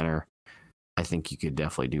backup center, I think you could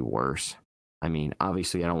definitely do worse.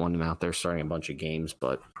 Obviously, I don't want him out there starting a bunch of games,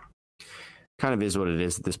 but kind of is what it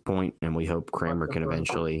is at this point, and we hope Kramer can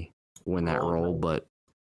eventually win that role. But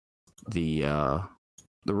the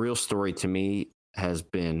real story to me has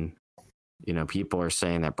been, people are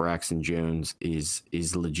saying that Braxton Jones is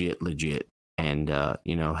legit, and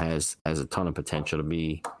has a ton of potential to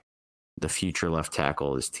be the future left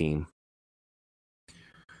tackle of this team.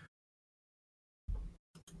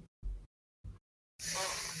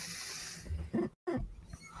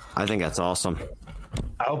 I think that's awesome.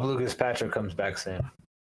 I hope Lucas Patrick comes back soon.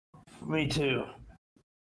 Me too.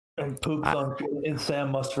 And poops in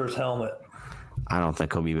Sam Mustipher's helmet. I don't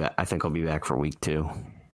think he'll be back. I think he'll be back for week 2.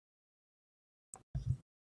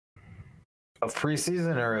 Of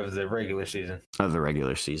preseason or of the regular season? Of the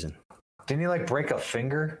regular season. Didn't he break a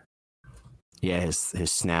finger? Yeah, his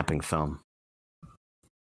snapping thumb.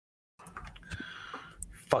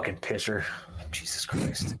 Fucking pitcher. Jesus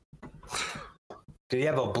Christ. Did he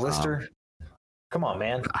have a blister? Come on,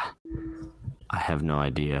 man. I have no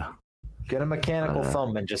idea. Get a mechanical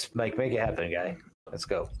thumb and just make it happen, guy. Let's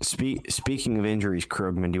go. Speaking of injuries,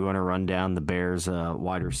 Krugman, do you want to run down the Bears'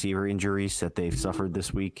 wide receiver injuries that they've suffered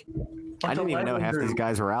this week? I didn't even know half these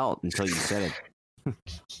guys were out until you said it.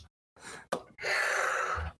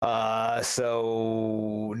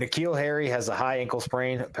 So N'Keal Harry has a high ankle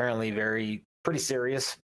sprain, apparently pretty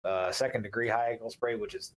serious. Second degree high ankle sprain,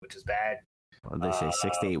 which is bad. What did they say?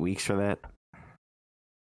 6 to 8 weeks for that?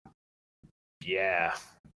 Yeah.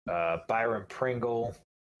 Byron Pringle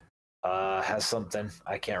has something.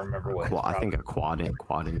 I can't remember what. Well, I think a quad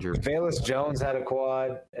injury. Velus Jones had a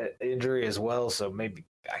quad injury as well, so maybe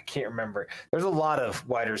I can't remember. There's a lot of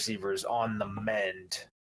wide receivers on the mend.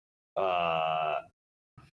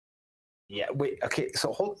 Yeah. Wait. Okay.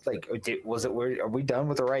 So are we done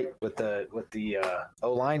with the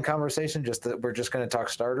O-line conversation? We're just going to talk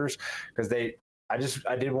starters because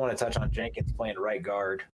I did want to touch on Jenkins playing right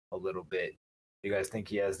guard a little bit. You guys think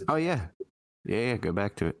he has the? Oh yeah. Go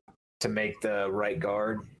back to it. To make the right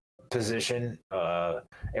guard position,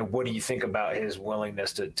 and what do you think about his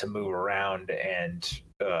willingness to move around? And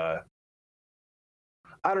I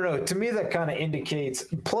don't know. To me, that kind of indicates.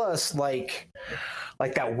 Plus, like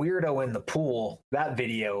that weirdo in the pool, that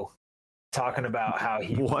video talking about how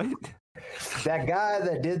he what? That guy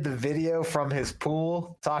that did the video from his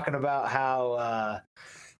pool talking about how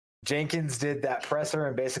Jenkins did that presser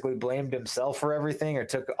and basically blamed himself for everything or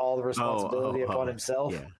took all the responsibility upon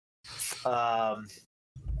himself.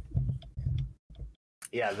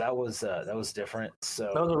 Yeah, that was different.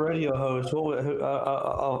 So that was a radio host. I don't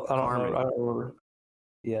know. I don't remember.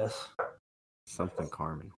 Yes, something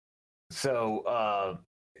Carmen. So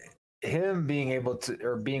him being able to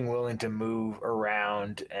or being willing to move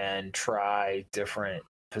around and try different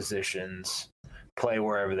positions, play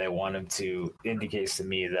wherever they want him to, indicates to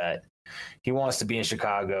me that he wants to be in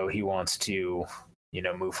Chicago. He wants to,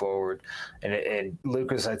 move forward. And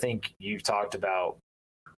Lucas, I think you've talked about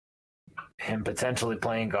him potentially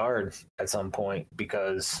playing guard at some point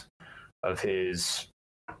because of his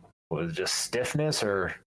just stiffness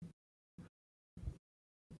or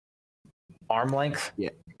arm length. Yeah,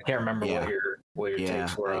 I can't remember what your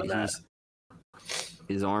takes were on that.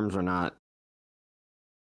 His arms are not.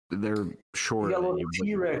 They're short. He got little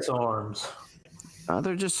T-Rex arms.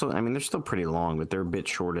 They're just. They're still pretty long, but they're a bit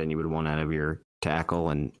shorter than you would want out of your tackle,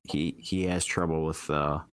 and he has trouble with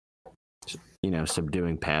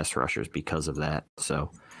subduing pass rushers because of that.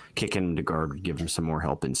 So kicking him to guard would give him some more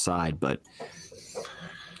help inside. But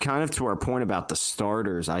kind of to our point about the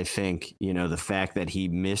starters, I think, the fact that he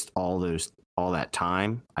missed all that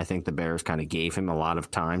time, I think the Bears kind of gave him a lot of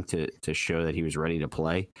time to show that he was ready to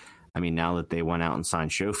play. Now that they went out and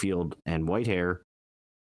signed Schofield and Whitehair,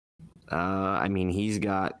 he's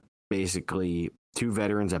got basically 2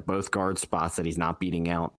 veterans at both guard spots that he's not beating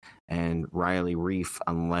out. And Riley Reif,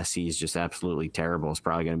 unless he's just absolutely terrible, is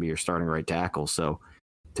probably going to be your starting right tackle. So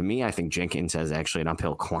to me, I think Jenkins has actually an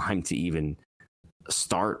uphill climb to even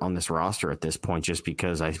start on this roster at this point, just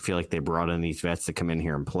because I feel like they brought in these vets to come in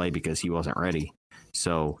here and play because he wasn't ready.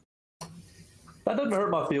 So that doesn't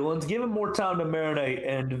hurt my feelings. Give him more time to marinate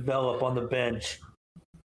and develop on the bench.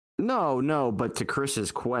 No, but to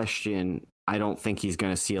Chris's question, I don't think he's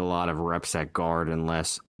going to see a lot of reps at guard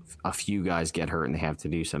unless a few guys get hurt and they have to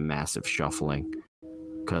do some massive shuffling.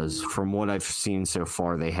 Because from what I've seen so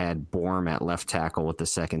far, they had Bourne at left tackle with the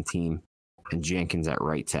second team and Jenkins at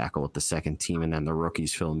right tackle with the second team, and then the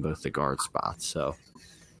rookies filling both the guard spots. So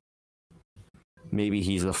maybe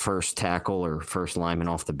he's the first tackle or first lineman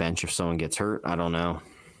off the bench if someone gets hurt. I don't know.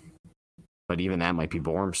 But even that might be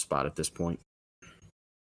Bourne's spot at this point.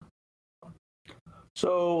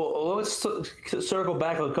 So let's circle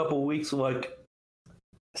back a couple of weeks, like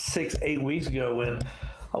 6-8 weeks ago, when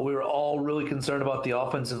we were all really concerned about the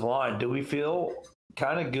offensive line. Do we feel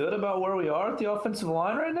kind of good about where we are at the offensive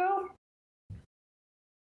line right now?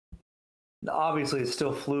 Obviously, it's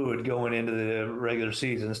still fluid going into the regular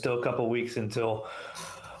season. Still a couple of weeks until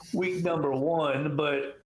week number 1.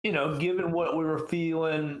 But, given what we were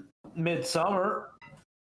feeling midsummer,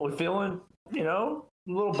 we're feeling, a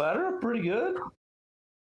little better, pretty good.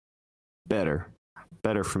 Better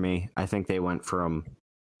for me. I think they went from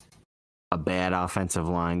a bad offensive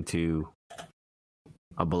line to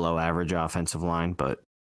a below average offensive line, but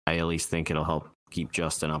I at least think it'll help keep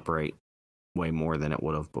Justin upright way more than it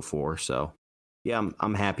would have before. So yeah,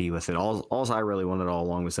 I'm happy with it. All I really wanted all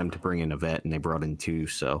along was them to bring in a vet, and they brought in 2,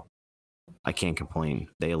 so I can't complain.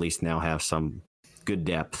 They at least now have some good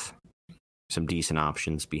depth, some decent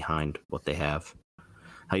options behind what they have.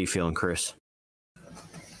 How you feeling, Chris?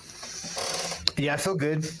 Yeah, I feel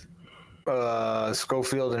good.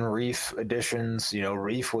 Schofield and Reef additions.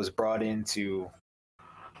 Reef was brought in to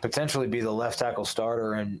potentially be the left tackle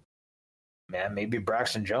starter, and man, maybe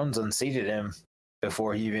Braxton Jones unseated him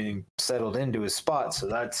before he even settled into his spot. So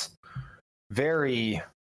that's very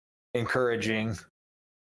encouraging.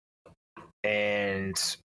 And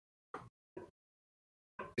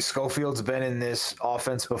Schofield's been in this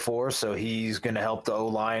offense before, so he's going to help the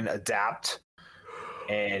O-line adapt.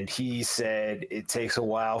 And he said it takes a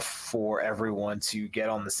while for everyone to get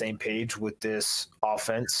on the same page with this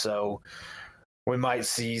offense. So we might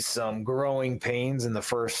see some growing pains in the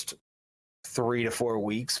first 3 to 4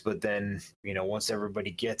 weeks, but then, once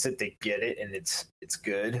everybody gets it, they get it, and it's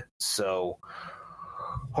good. So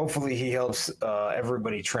hopefully he helps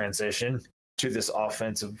everybody transition to this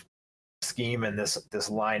offensive scheme and this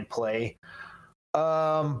line play.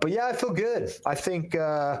 But yeah, I feel good. I think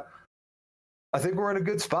we're in a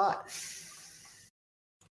good spot.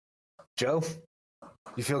 Joe,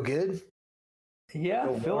 you feel good? Yeah,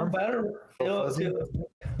 feeling better.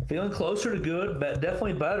 Feeling closer to good, but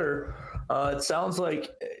definitely better. It sounds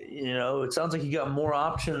like you got more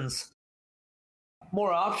options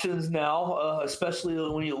now, especially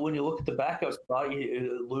when you look at the backup spot.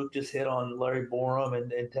 Luke just hit on Larry Borum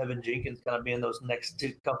and Tevin Jenkins kind of being those next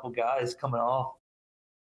couple guys coming off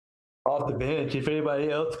the bench. If anybody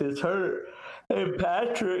else gets hurt, and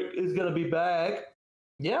Patrick is going to be back,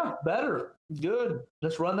 yeah, better, good.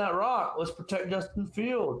 Let's run that rock. Let's protect Justin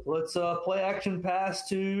Fields. Let's play action pass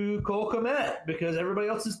to Cole Kmet because everybody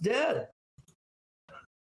else is dead.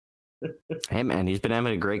 Hey man, he's been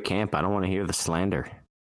having a great camp. I don't want to hear the slander.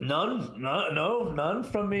 None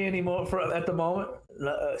from me anymore at the moment.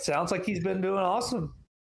 Sounds like he's been doing awesome.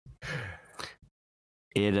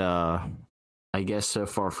 I guess so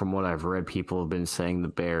far from what I've read, people have been saying the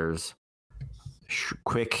Bears'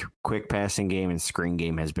 quick passing game and screen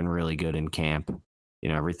game has been really good in camp.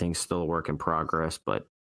 Everything's still a work in progress, but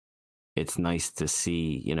it's nice to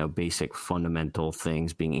see, basic fundamental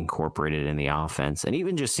things being incorporated in the offense. And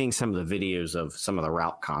even just seeing some of the videos of some of the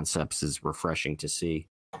route concepts is refreshing to see.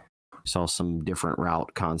 Saw some different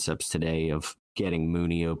route concepts today of getting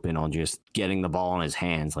Mooney open on just getting the ball in his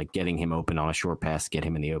hands, like getting him open on a short pass, get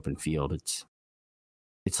him in the open field. It's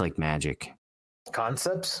like magic.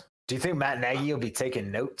 Concepts? Do you think Matt Nagy will be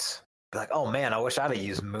taking notes? Be like, oh man, I wish I'd have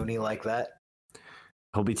used Mooney like that.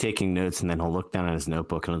 He'll be taking notes, and then he'll look down at his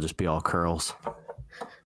notebook, and it'll just be all curls.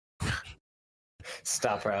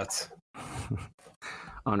 Stop routes.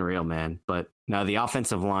 Unreal, man. But no, the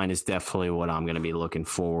offensive line is definitely what I'm going to be looking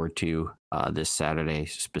forward to this Saturday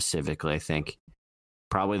specifically. I think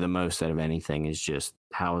probably the most out of anything is just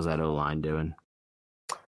how is that O-line doing?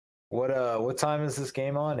 What time is this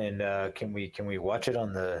game on? And can we watch it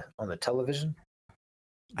on the television?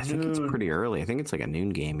 I think it's pretty early. I think it's like a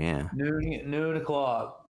noon game, yeah. Noon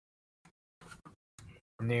o'clock.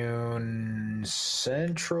 Noon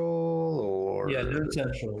Central or noon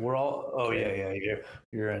Central. We're all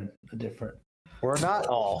you're in a different. We're not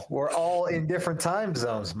all. We're all in different time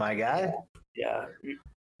zones, my guy. Yeah.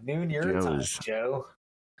 Noon your time, Joe.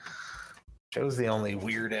 Joe's the only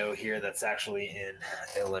weirdo here that's actually in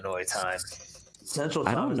Illinois time. Central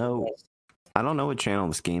time. I don't know. I don't know what channel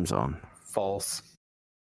this game's on. False.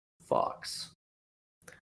 Fox.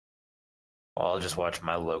 Well, I'll just watch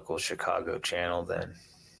my local Chicago channel then.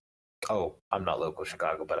 Oh, I'm not local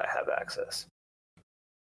Chicago, but I have access.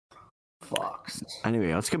 Fox.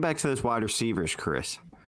 Anyway, let's get back to those wide receivers, Chris.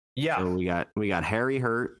 Yeah. So we got Harry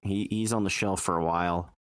hurt. He's on the shelf for a while.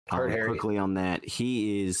 Harry. Quickly on that,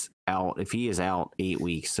 he is out. If he is out 8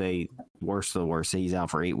 weeks, say worst of the worst, say he's out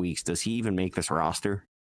for 8 weeks, does he even make this roster?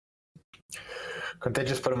 Couldn't they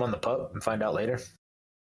just put him on the pup and find out later?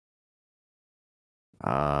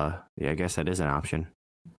 Yeah, I guess that is an option.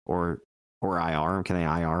 Or IR him. Can they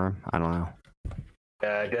IR him? I don't know.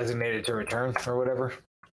 Designated to return or whatever.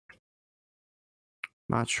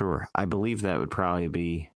 Not sure. I believe that would probably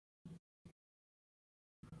be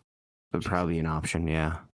an option.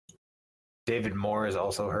 Yeah. David Moore is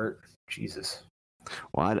also hurt. Jesus.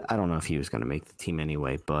 Well, I don't know if he was going to make the team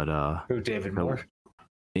anyway, but Who, David Moore?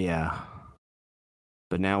 Yeah.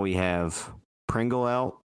 But now we have Pringle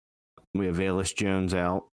out. We have Velus Jones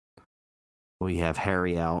out. We have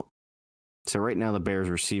Harry out. So right now the Bears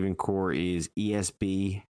receiving core is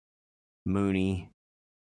ESB, Mooney,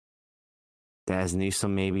 Daz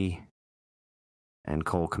Newsome maybe, and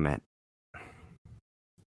Cole Kmet.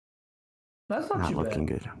 That's not too looking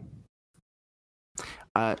bad. good.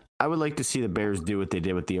 I would like to see the Bears do what they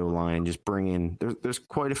did with the O-line. Just bring in. There's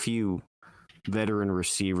quite a few veteran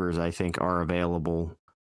receivers I think are available.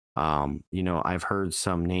 I've heard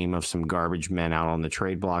some name of some garbage men out on the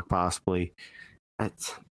trade block possibly.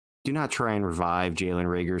 Do not try and revive Jalen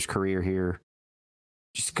Reagor's career here.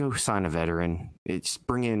 Just go sign a veteran. It's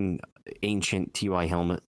bring in ancient T.Y.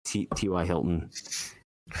 Hilton.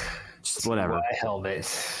 Just whatever.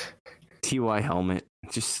 T.Y. Helmet.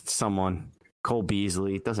 Just someone. Cole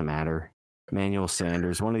Beasley. It doesn't matter. Emmanuel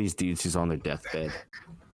Sanders. One of these dudes who's on their deathbed.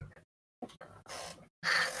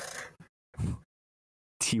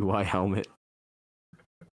 T.Y. Helmet.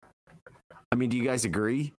 I mean, do you guys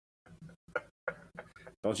agree?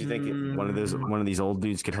 Don't you think one of these old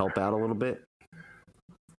dudes could help out a little bit?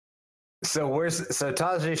 So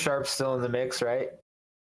Tajay Sharp's still in the mix, right?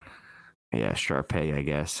 Yeah, Sharpay, I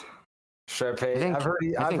guess. Sharpay. I've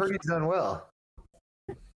heard he's done well.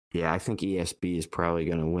 Yeah, I think ESB is probably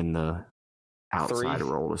going to win the outside 3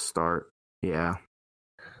 role to start. Yeah.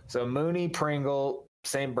 So Mooney, Pringle,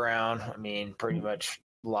 St. Brown. I mean, pretty much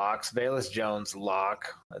locks. Velus Jones,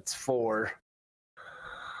 lock. That's 4.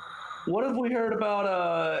 What have we heard about?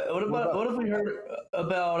 What have we heard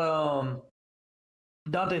about?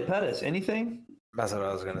 Dante Pettis. Anything? That's what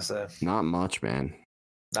I was gonna say. Not much, man.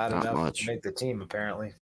 Not enough to make the team,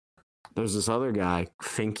 apparently. There's this other guy,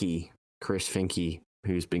 Chris Finke,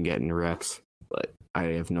 who's been getting reps, but I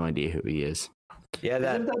have no idea who he is. Yeah,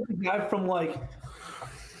 Isn't that the guy from like?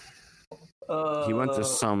 He went to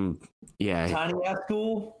some tiny ass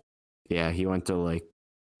school. Yeah, he went to like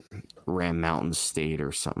Ram Mountain State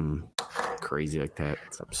or something crazy like that.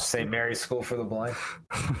 St. Mary's School for the Blind.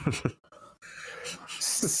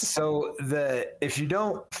 So if you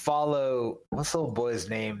don't follow, what's the old boy's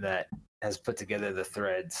name that has put together the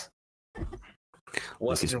threads?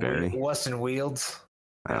 Weston Wields.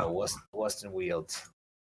 Weston Wields.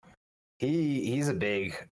 He's a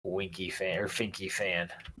big Winky fan or Finky fan.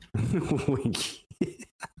 Winky.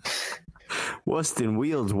 Weston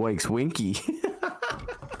Wields wakes Winky.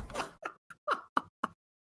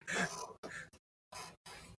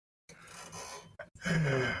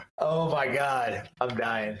 Oh my God, I'm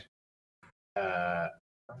dying.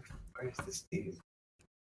 Where's this dude?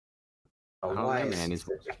 Why man, is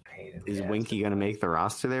Winky gonna make the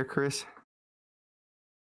roster there, Chris?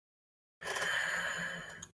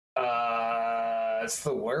 It's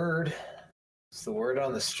the word. It's the word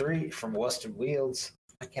on the street from Weston Wields.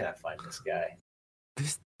 I cannot find this guy.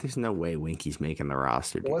 There's no way Winky's making the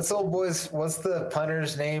roster. Dude. What's the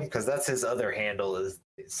punter's name? Because that's his other handle. Is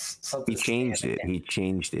something? He changed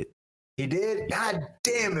it. He did. God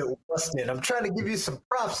damn it, Weston! I'm trying to give you some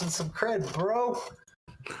props and some cred, bro.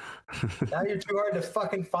 Now you're too hard to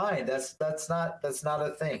fucking find. That's not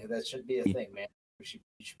a thing. That should be a thing, man. You should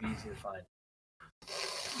be easy to find.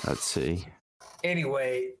 Let's see.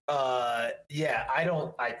 Anyway, yeah, I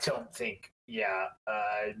don't think. Yeah,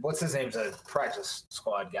 what's his name's a practice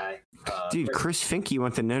squad guy. Dude, Chris Finke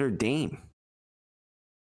went to Notre Dame.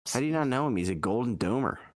 How do you not know him? He's a Golden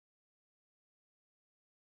Domer.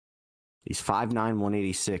 He's 5'9",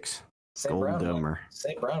 186. Golden Domer.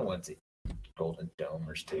 St. Brown went to Golden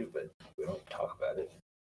Domers too, but we don't talk about it.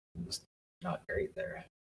 It was not great there.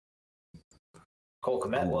 Cole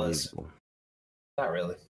Kmet was. Not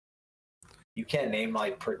really. You can't name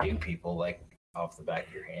like Purdue people like off the back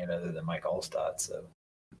of your hand other than Mike Allstott. So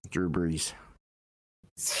Drew Brees.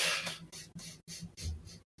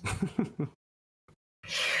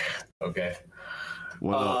 Okay.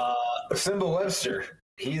 Well, Simba Webster.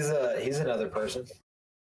 He's another person.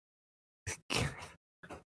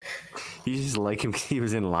 you just like him. He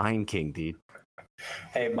was in Lion King, dude.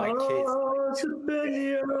 Hey, my kids.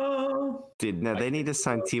 Dude, no, they need to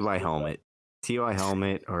sign T.Y. Helmet. T.Y.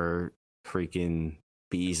 Helmet or freaking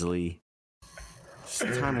Beasley.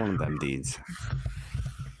 Just sign one of them dudes.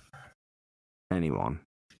 Anyone.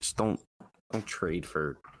 Just don't trade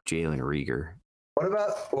for Jalen Reagor.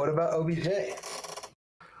 What about OBJ?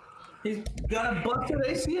 He's got a busted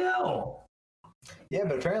ACL. Yeah,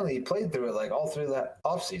 but apparently he played through it like all through that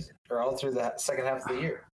offseason or all through the second half of the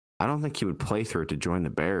year. I don't think he would play through it to join the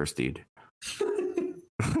Bears, dude. He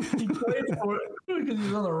played for it because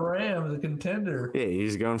he's on the Rams, a contender. Yeah,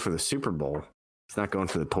 he's going for the Super Bowl. He's not going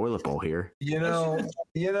for the toilet bowl here. You know.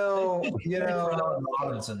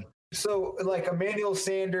 Robinson. So, like, Emmanuel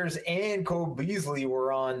Sanders and Cole Beasley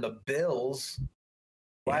were on the Bills.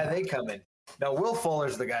 Why are they coming? Now, Will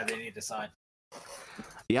Fuller's the guy they need to sign.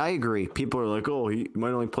 Yeah, I agree. People are like, oh, he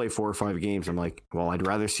might only play 4 or 5 games. I'm like, well, I'd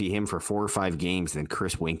rather see him for 4 or 5 games than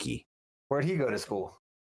Chris Winkie. Where'd he go to school?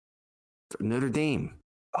 Notre Dame.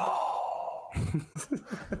 Oh.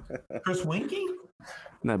 Chris Winkie?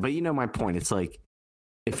 No, but you know my point. It's like,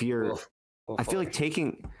 if you're... Will I feel like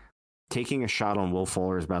taking a shot on Will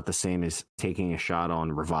Fuller is about the same as taking a shot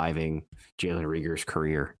on reviving Jalen Reagor's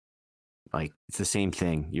career. Like, it's the same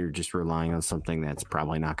thing. You're just relying on something that's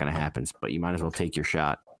probably not going to happen, but you might as well take your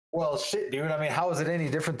shot. Well, shit, dude. I mean, how is it any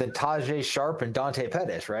different than Tajay Sharp and Dante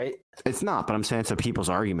Pettis, right? It's not, but I'm saying it's what people's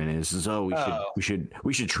argument is we should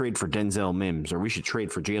trade for Denzel Mims or we should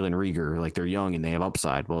trade for Jalen Reagor. Like, they're young and they have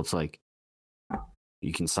upside. Well, it's like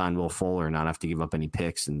you can sign Will Fuller and not have to give up any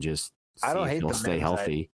picks and just he'll stay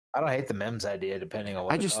healthy. I don't hate the Mims idea, depending on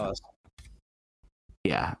what it costs.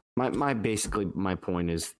 Yeah, my point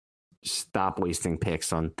is stop wasting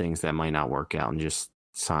picks on things that might not work out and just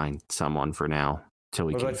sign someone for now till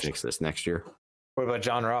we can fix this next year. What about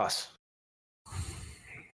John Ross?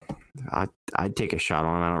 I'd take a shot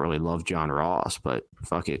on him. I don't really love John Ross, but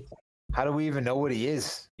fuck it. How do we even know what he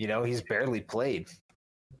is? You know, he's barely played.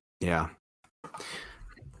 Yeah.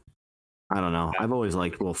 I don't know. I've always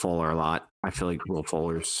liked Will Fuller a lot. I feel like Will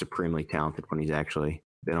Fuller's supremely talented when he's actually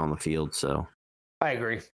been on the field. So I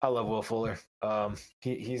agree. I love Will Fuller.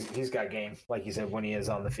 He's got game, like you said, when he is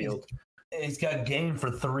on the field. He's got game for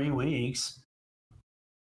 3 weeks.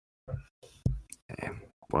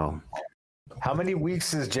 Well, how many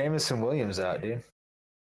weeks is Jameson Williams out, dude?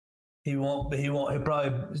 He won't. He'll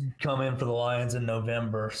probably come in for the Lions in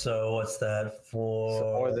November. So what's that for?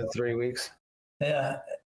 So more than 3 weeks. Yeah,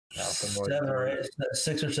 7 or 8,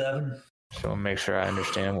 6 or 7. So I'll make sure I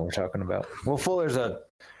understand what we're talking about. Will Fuller's an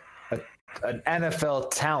NFL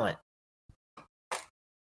talent.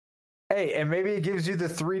 Hey, and maybe it gives you the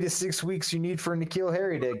 3 to 6 weeks you need for N'Keal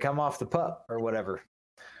Harry to come off the pup or whatever.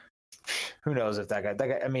 Who knows if that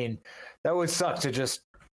guy, I mean, that would suck to just,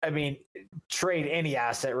 trade any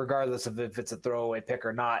asset, regardless of if it's a throwaway pick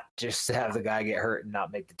or not, just to have the guy get hurt and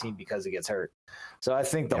not make the team because he gets hurt. So I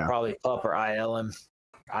think they'll probably pup or IL him.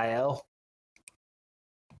 IL?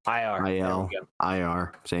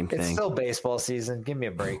 IR, same thing. It's still baseball season. Give me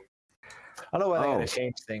a break. I don't know why they got to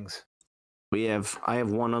change things. I have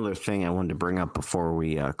one other thing I wanted to bring up before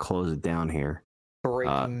we close it down here.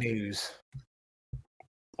 Breaking news.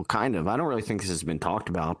 Well, kind of. I don't really think this has been talked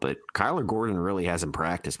about, but Kyler Gordon really hasn't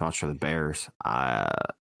practiced much for the Bears. I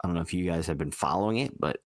don't know if you guys have been following it,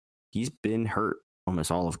 but he's been hurt almost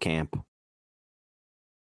all of camp.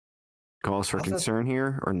 Cause for concern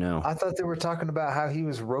here or no? I thought they were talking about how he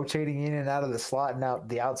was rotating in and out of the slot and out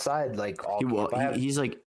the outside like all camp. He's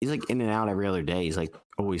like in and out every other day. He's like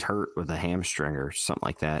always hurt with a hamstring or something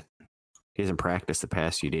like that. He hasn't practiced the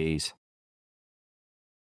past few days.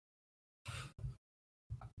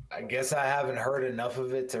 I guess I haven't heard enough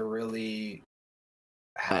of it to really.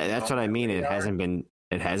 That's what I mean. It hasn't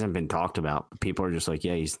been talked about. People are just like,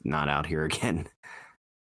 yeah, he's not out here again,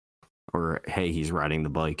 or hey, he's riding the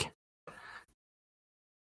bike.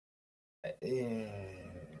 I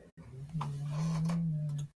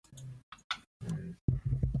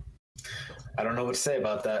don't know what to say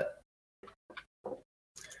about that.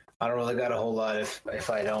 I don't really got a whole lot if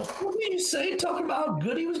I don't. What did you say? Talking about how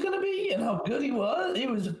good he was going to be and how good he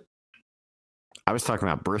was? I was talking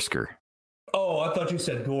about Brisker. Oh, I thought you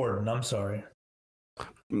said Gordon. I'm sorry.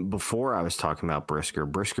 Before I was talking about Brisker.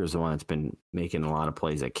 Brisker's the one that's been making a lot of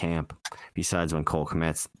plays at camp, besides when Cole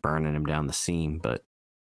Kmet's burning him down the seam. But,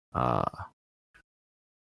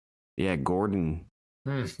 yeah, Gordon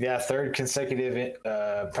Yeah, third consecutive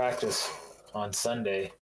practice on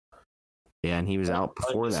Sunday. Yeah, and he was out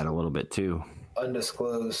before that a little bit too.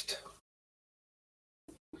 Undisclosed.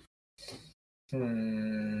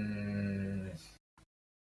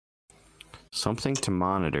 Something to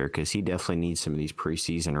monitor because he definitely needs some of these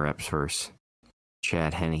preseason reps first.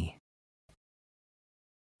 Chad Henne.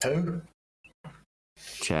 Who?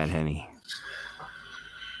 Chad Henne.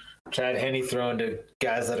 Chad Henne throwing to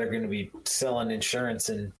guys that are going to be selling insurance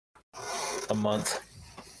in a month.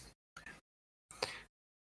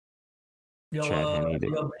 Y'all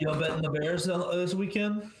betting the Bears this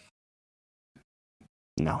weekend?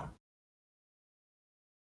 No.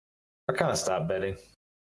 I kind of stopped betting.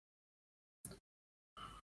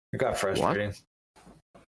 It got frustrating.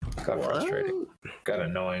 Got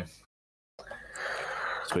annoying.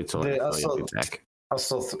 Let's wait till I get back. I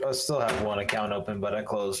still have one account open, but I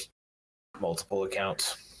closed multiple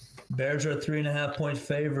accounts. Bears are 3.5-point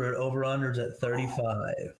favorite. Over-unders at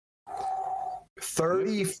 35.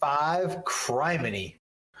 35? Criminy.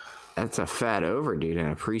 That's a fat over, dude, in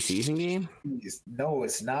a preseason game? No,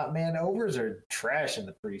 it's not, man. Overs are trash in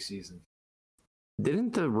the preseason.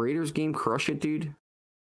 Didn't the Raiders game crush it, dude?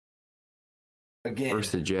 Again.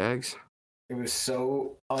 Versus the Jags? It was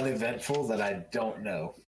so uneventful that I don't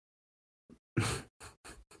know.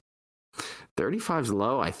 35's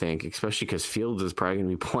low, I think, especially because Fields is probably going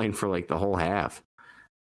to be playing for like the whole half.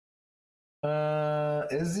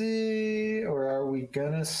 Is he, or are we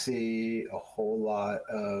gonna see a whole lot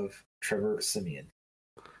of Trevor Siemian?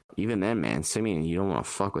 Even then, man, Siemian, you don't want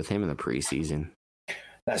to fuck with him in the preseason.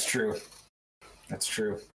 That's true. I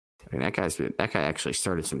mean, that guy actually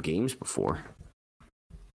started some games before.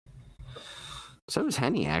 So was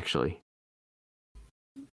Henne, actually.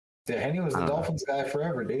 Yeah, Henne was the Dolphins guy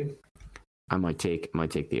forever, dude. I might take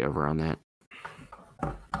the over on that.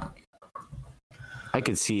 I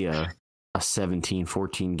could see a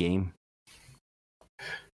 17-14 game.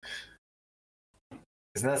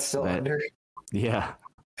 Isn't that still under? Yeah.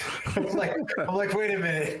 I'm like, wait a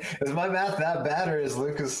minute. Is my math that bad, or is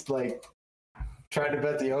Lucas like trying to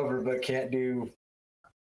bet the over but can't do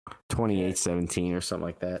 28-17 or something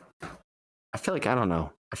like that? I feel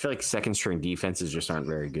like second string defenses just aren't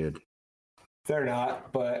very good. They're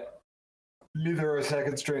not, but neither are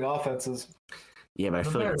second string offenses. Yeah, but I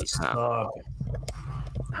feel like it's not.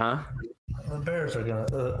 Huh? The Bears are gonna.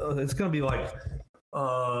 It's gonna be like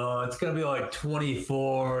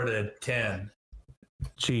 24-10.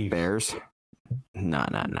 Chiefs. Bears?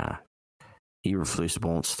 Nah. Eberflus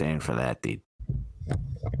won't stand for that, dude.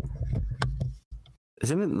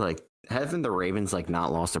 Isn't it like, haven't the Ravens like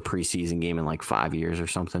not lost a preseason game in like 5 years or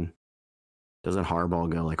something? Doesn't Harbaugh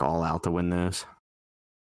go like all out to win those?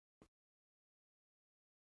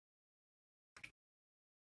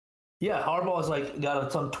 Yeah, Harbaugh's like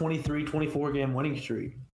got some 23-24 game winning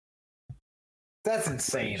streak. That's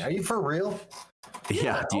insane. Are you for real?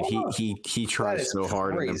 Yeah, dude, he tries so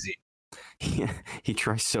hard. Crazy. He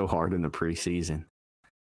tries so hard in the preseason.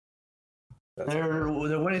 Their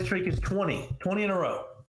winning streak is 20 in a row.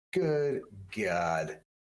 Good God.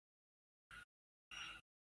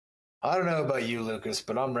 I don't know about you, Lucas,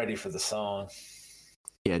 but I'm ready for the song.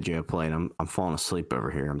 Yeah, Joe, play it. I'm falling asleep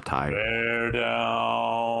over here. I'm tired. Bear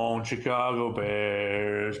down, Chicago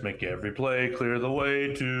Bears. Make every play, clear the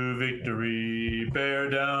way to victory.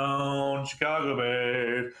 Bear down, Chicago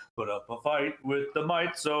Bears. Put up a fight with the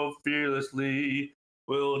might so fearlessly.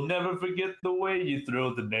 We'll never forget the way you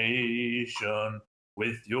thrill the nation.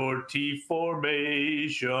 With your T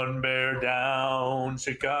formation, bear down,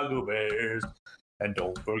 Chicago Bears. And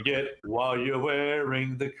don't forget, while you're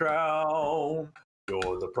wearing the crown,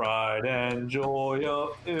 you're the pride and joy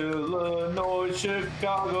of Illinois.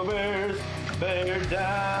 Chicago Bears, bear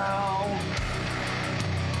down.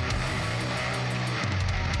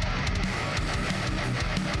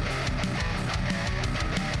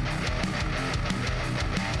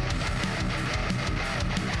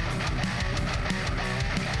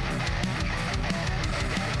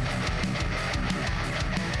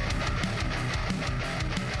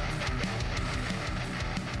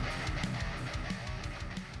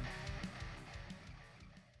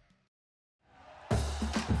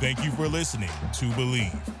 Thank you for listening to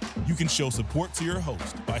Believe. You can show support to your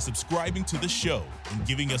host by subscribing to the show and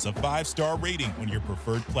giving us a 5-star rating on your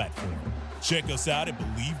preferred platform. Check us out at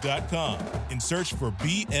Believe.com and search for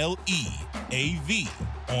BLEAV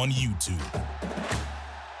on YouTube.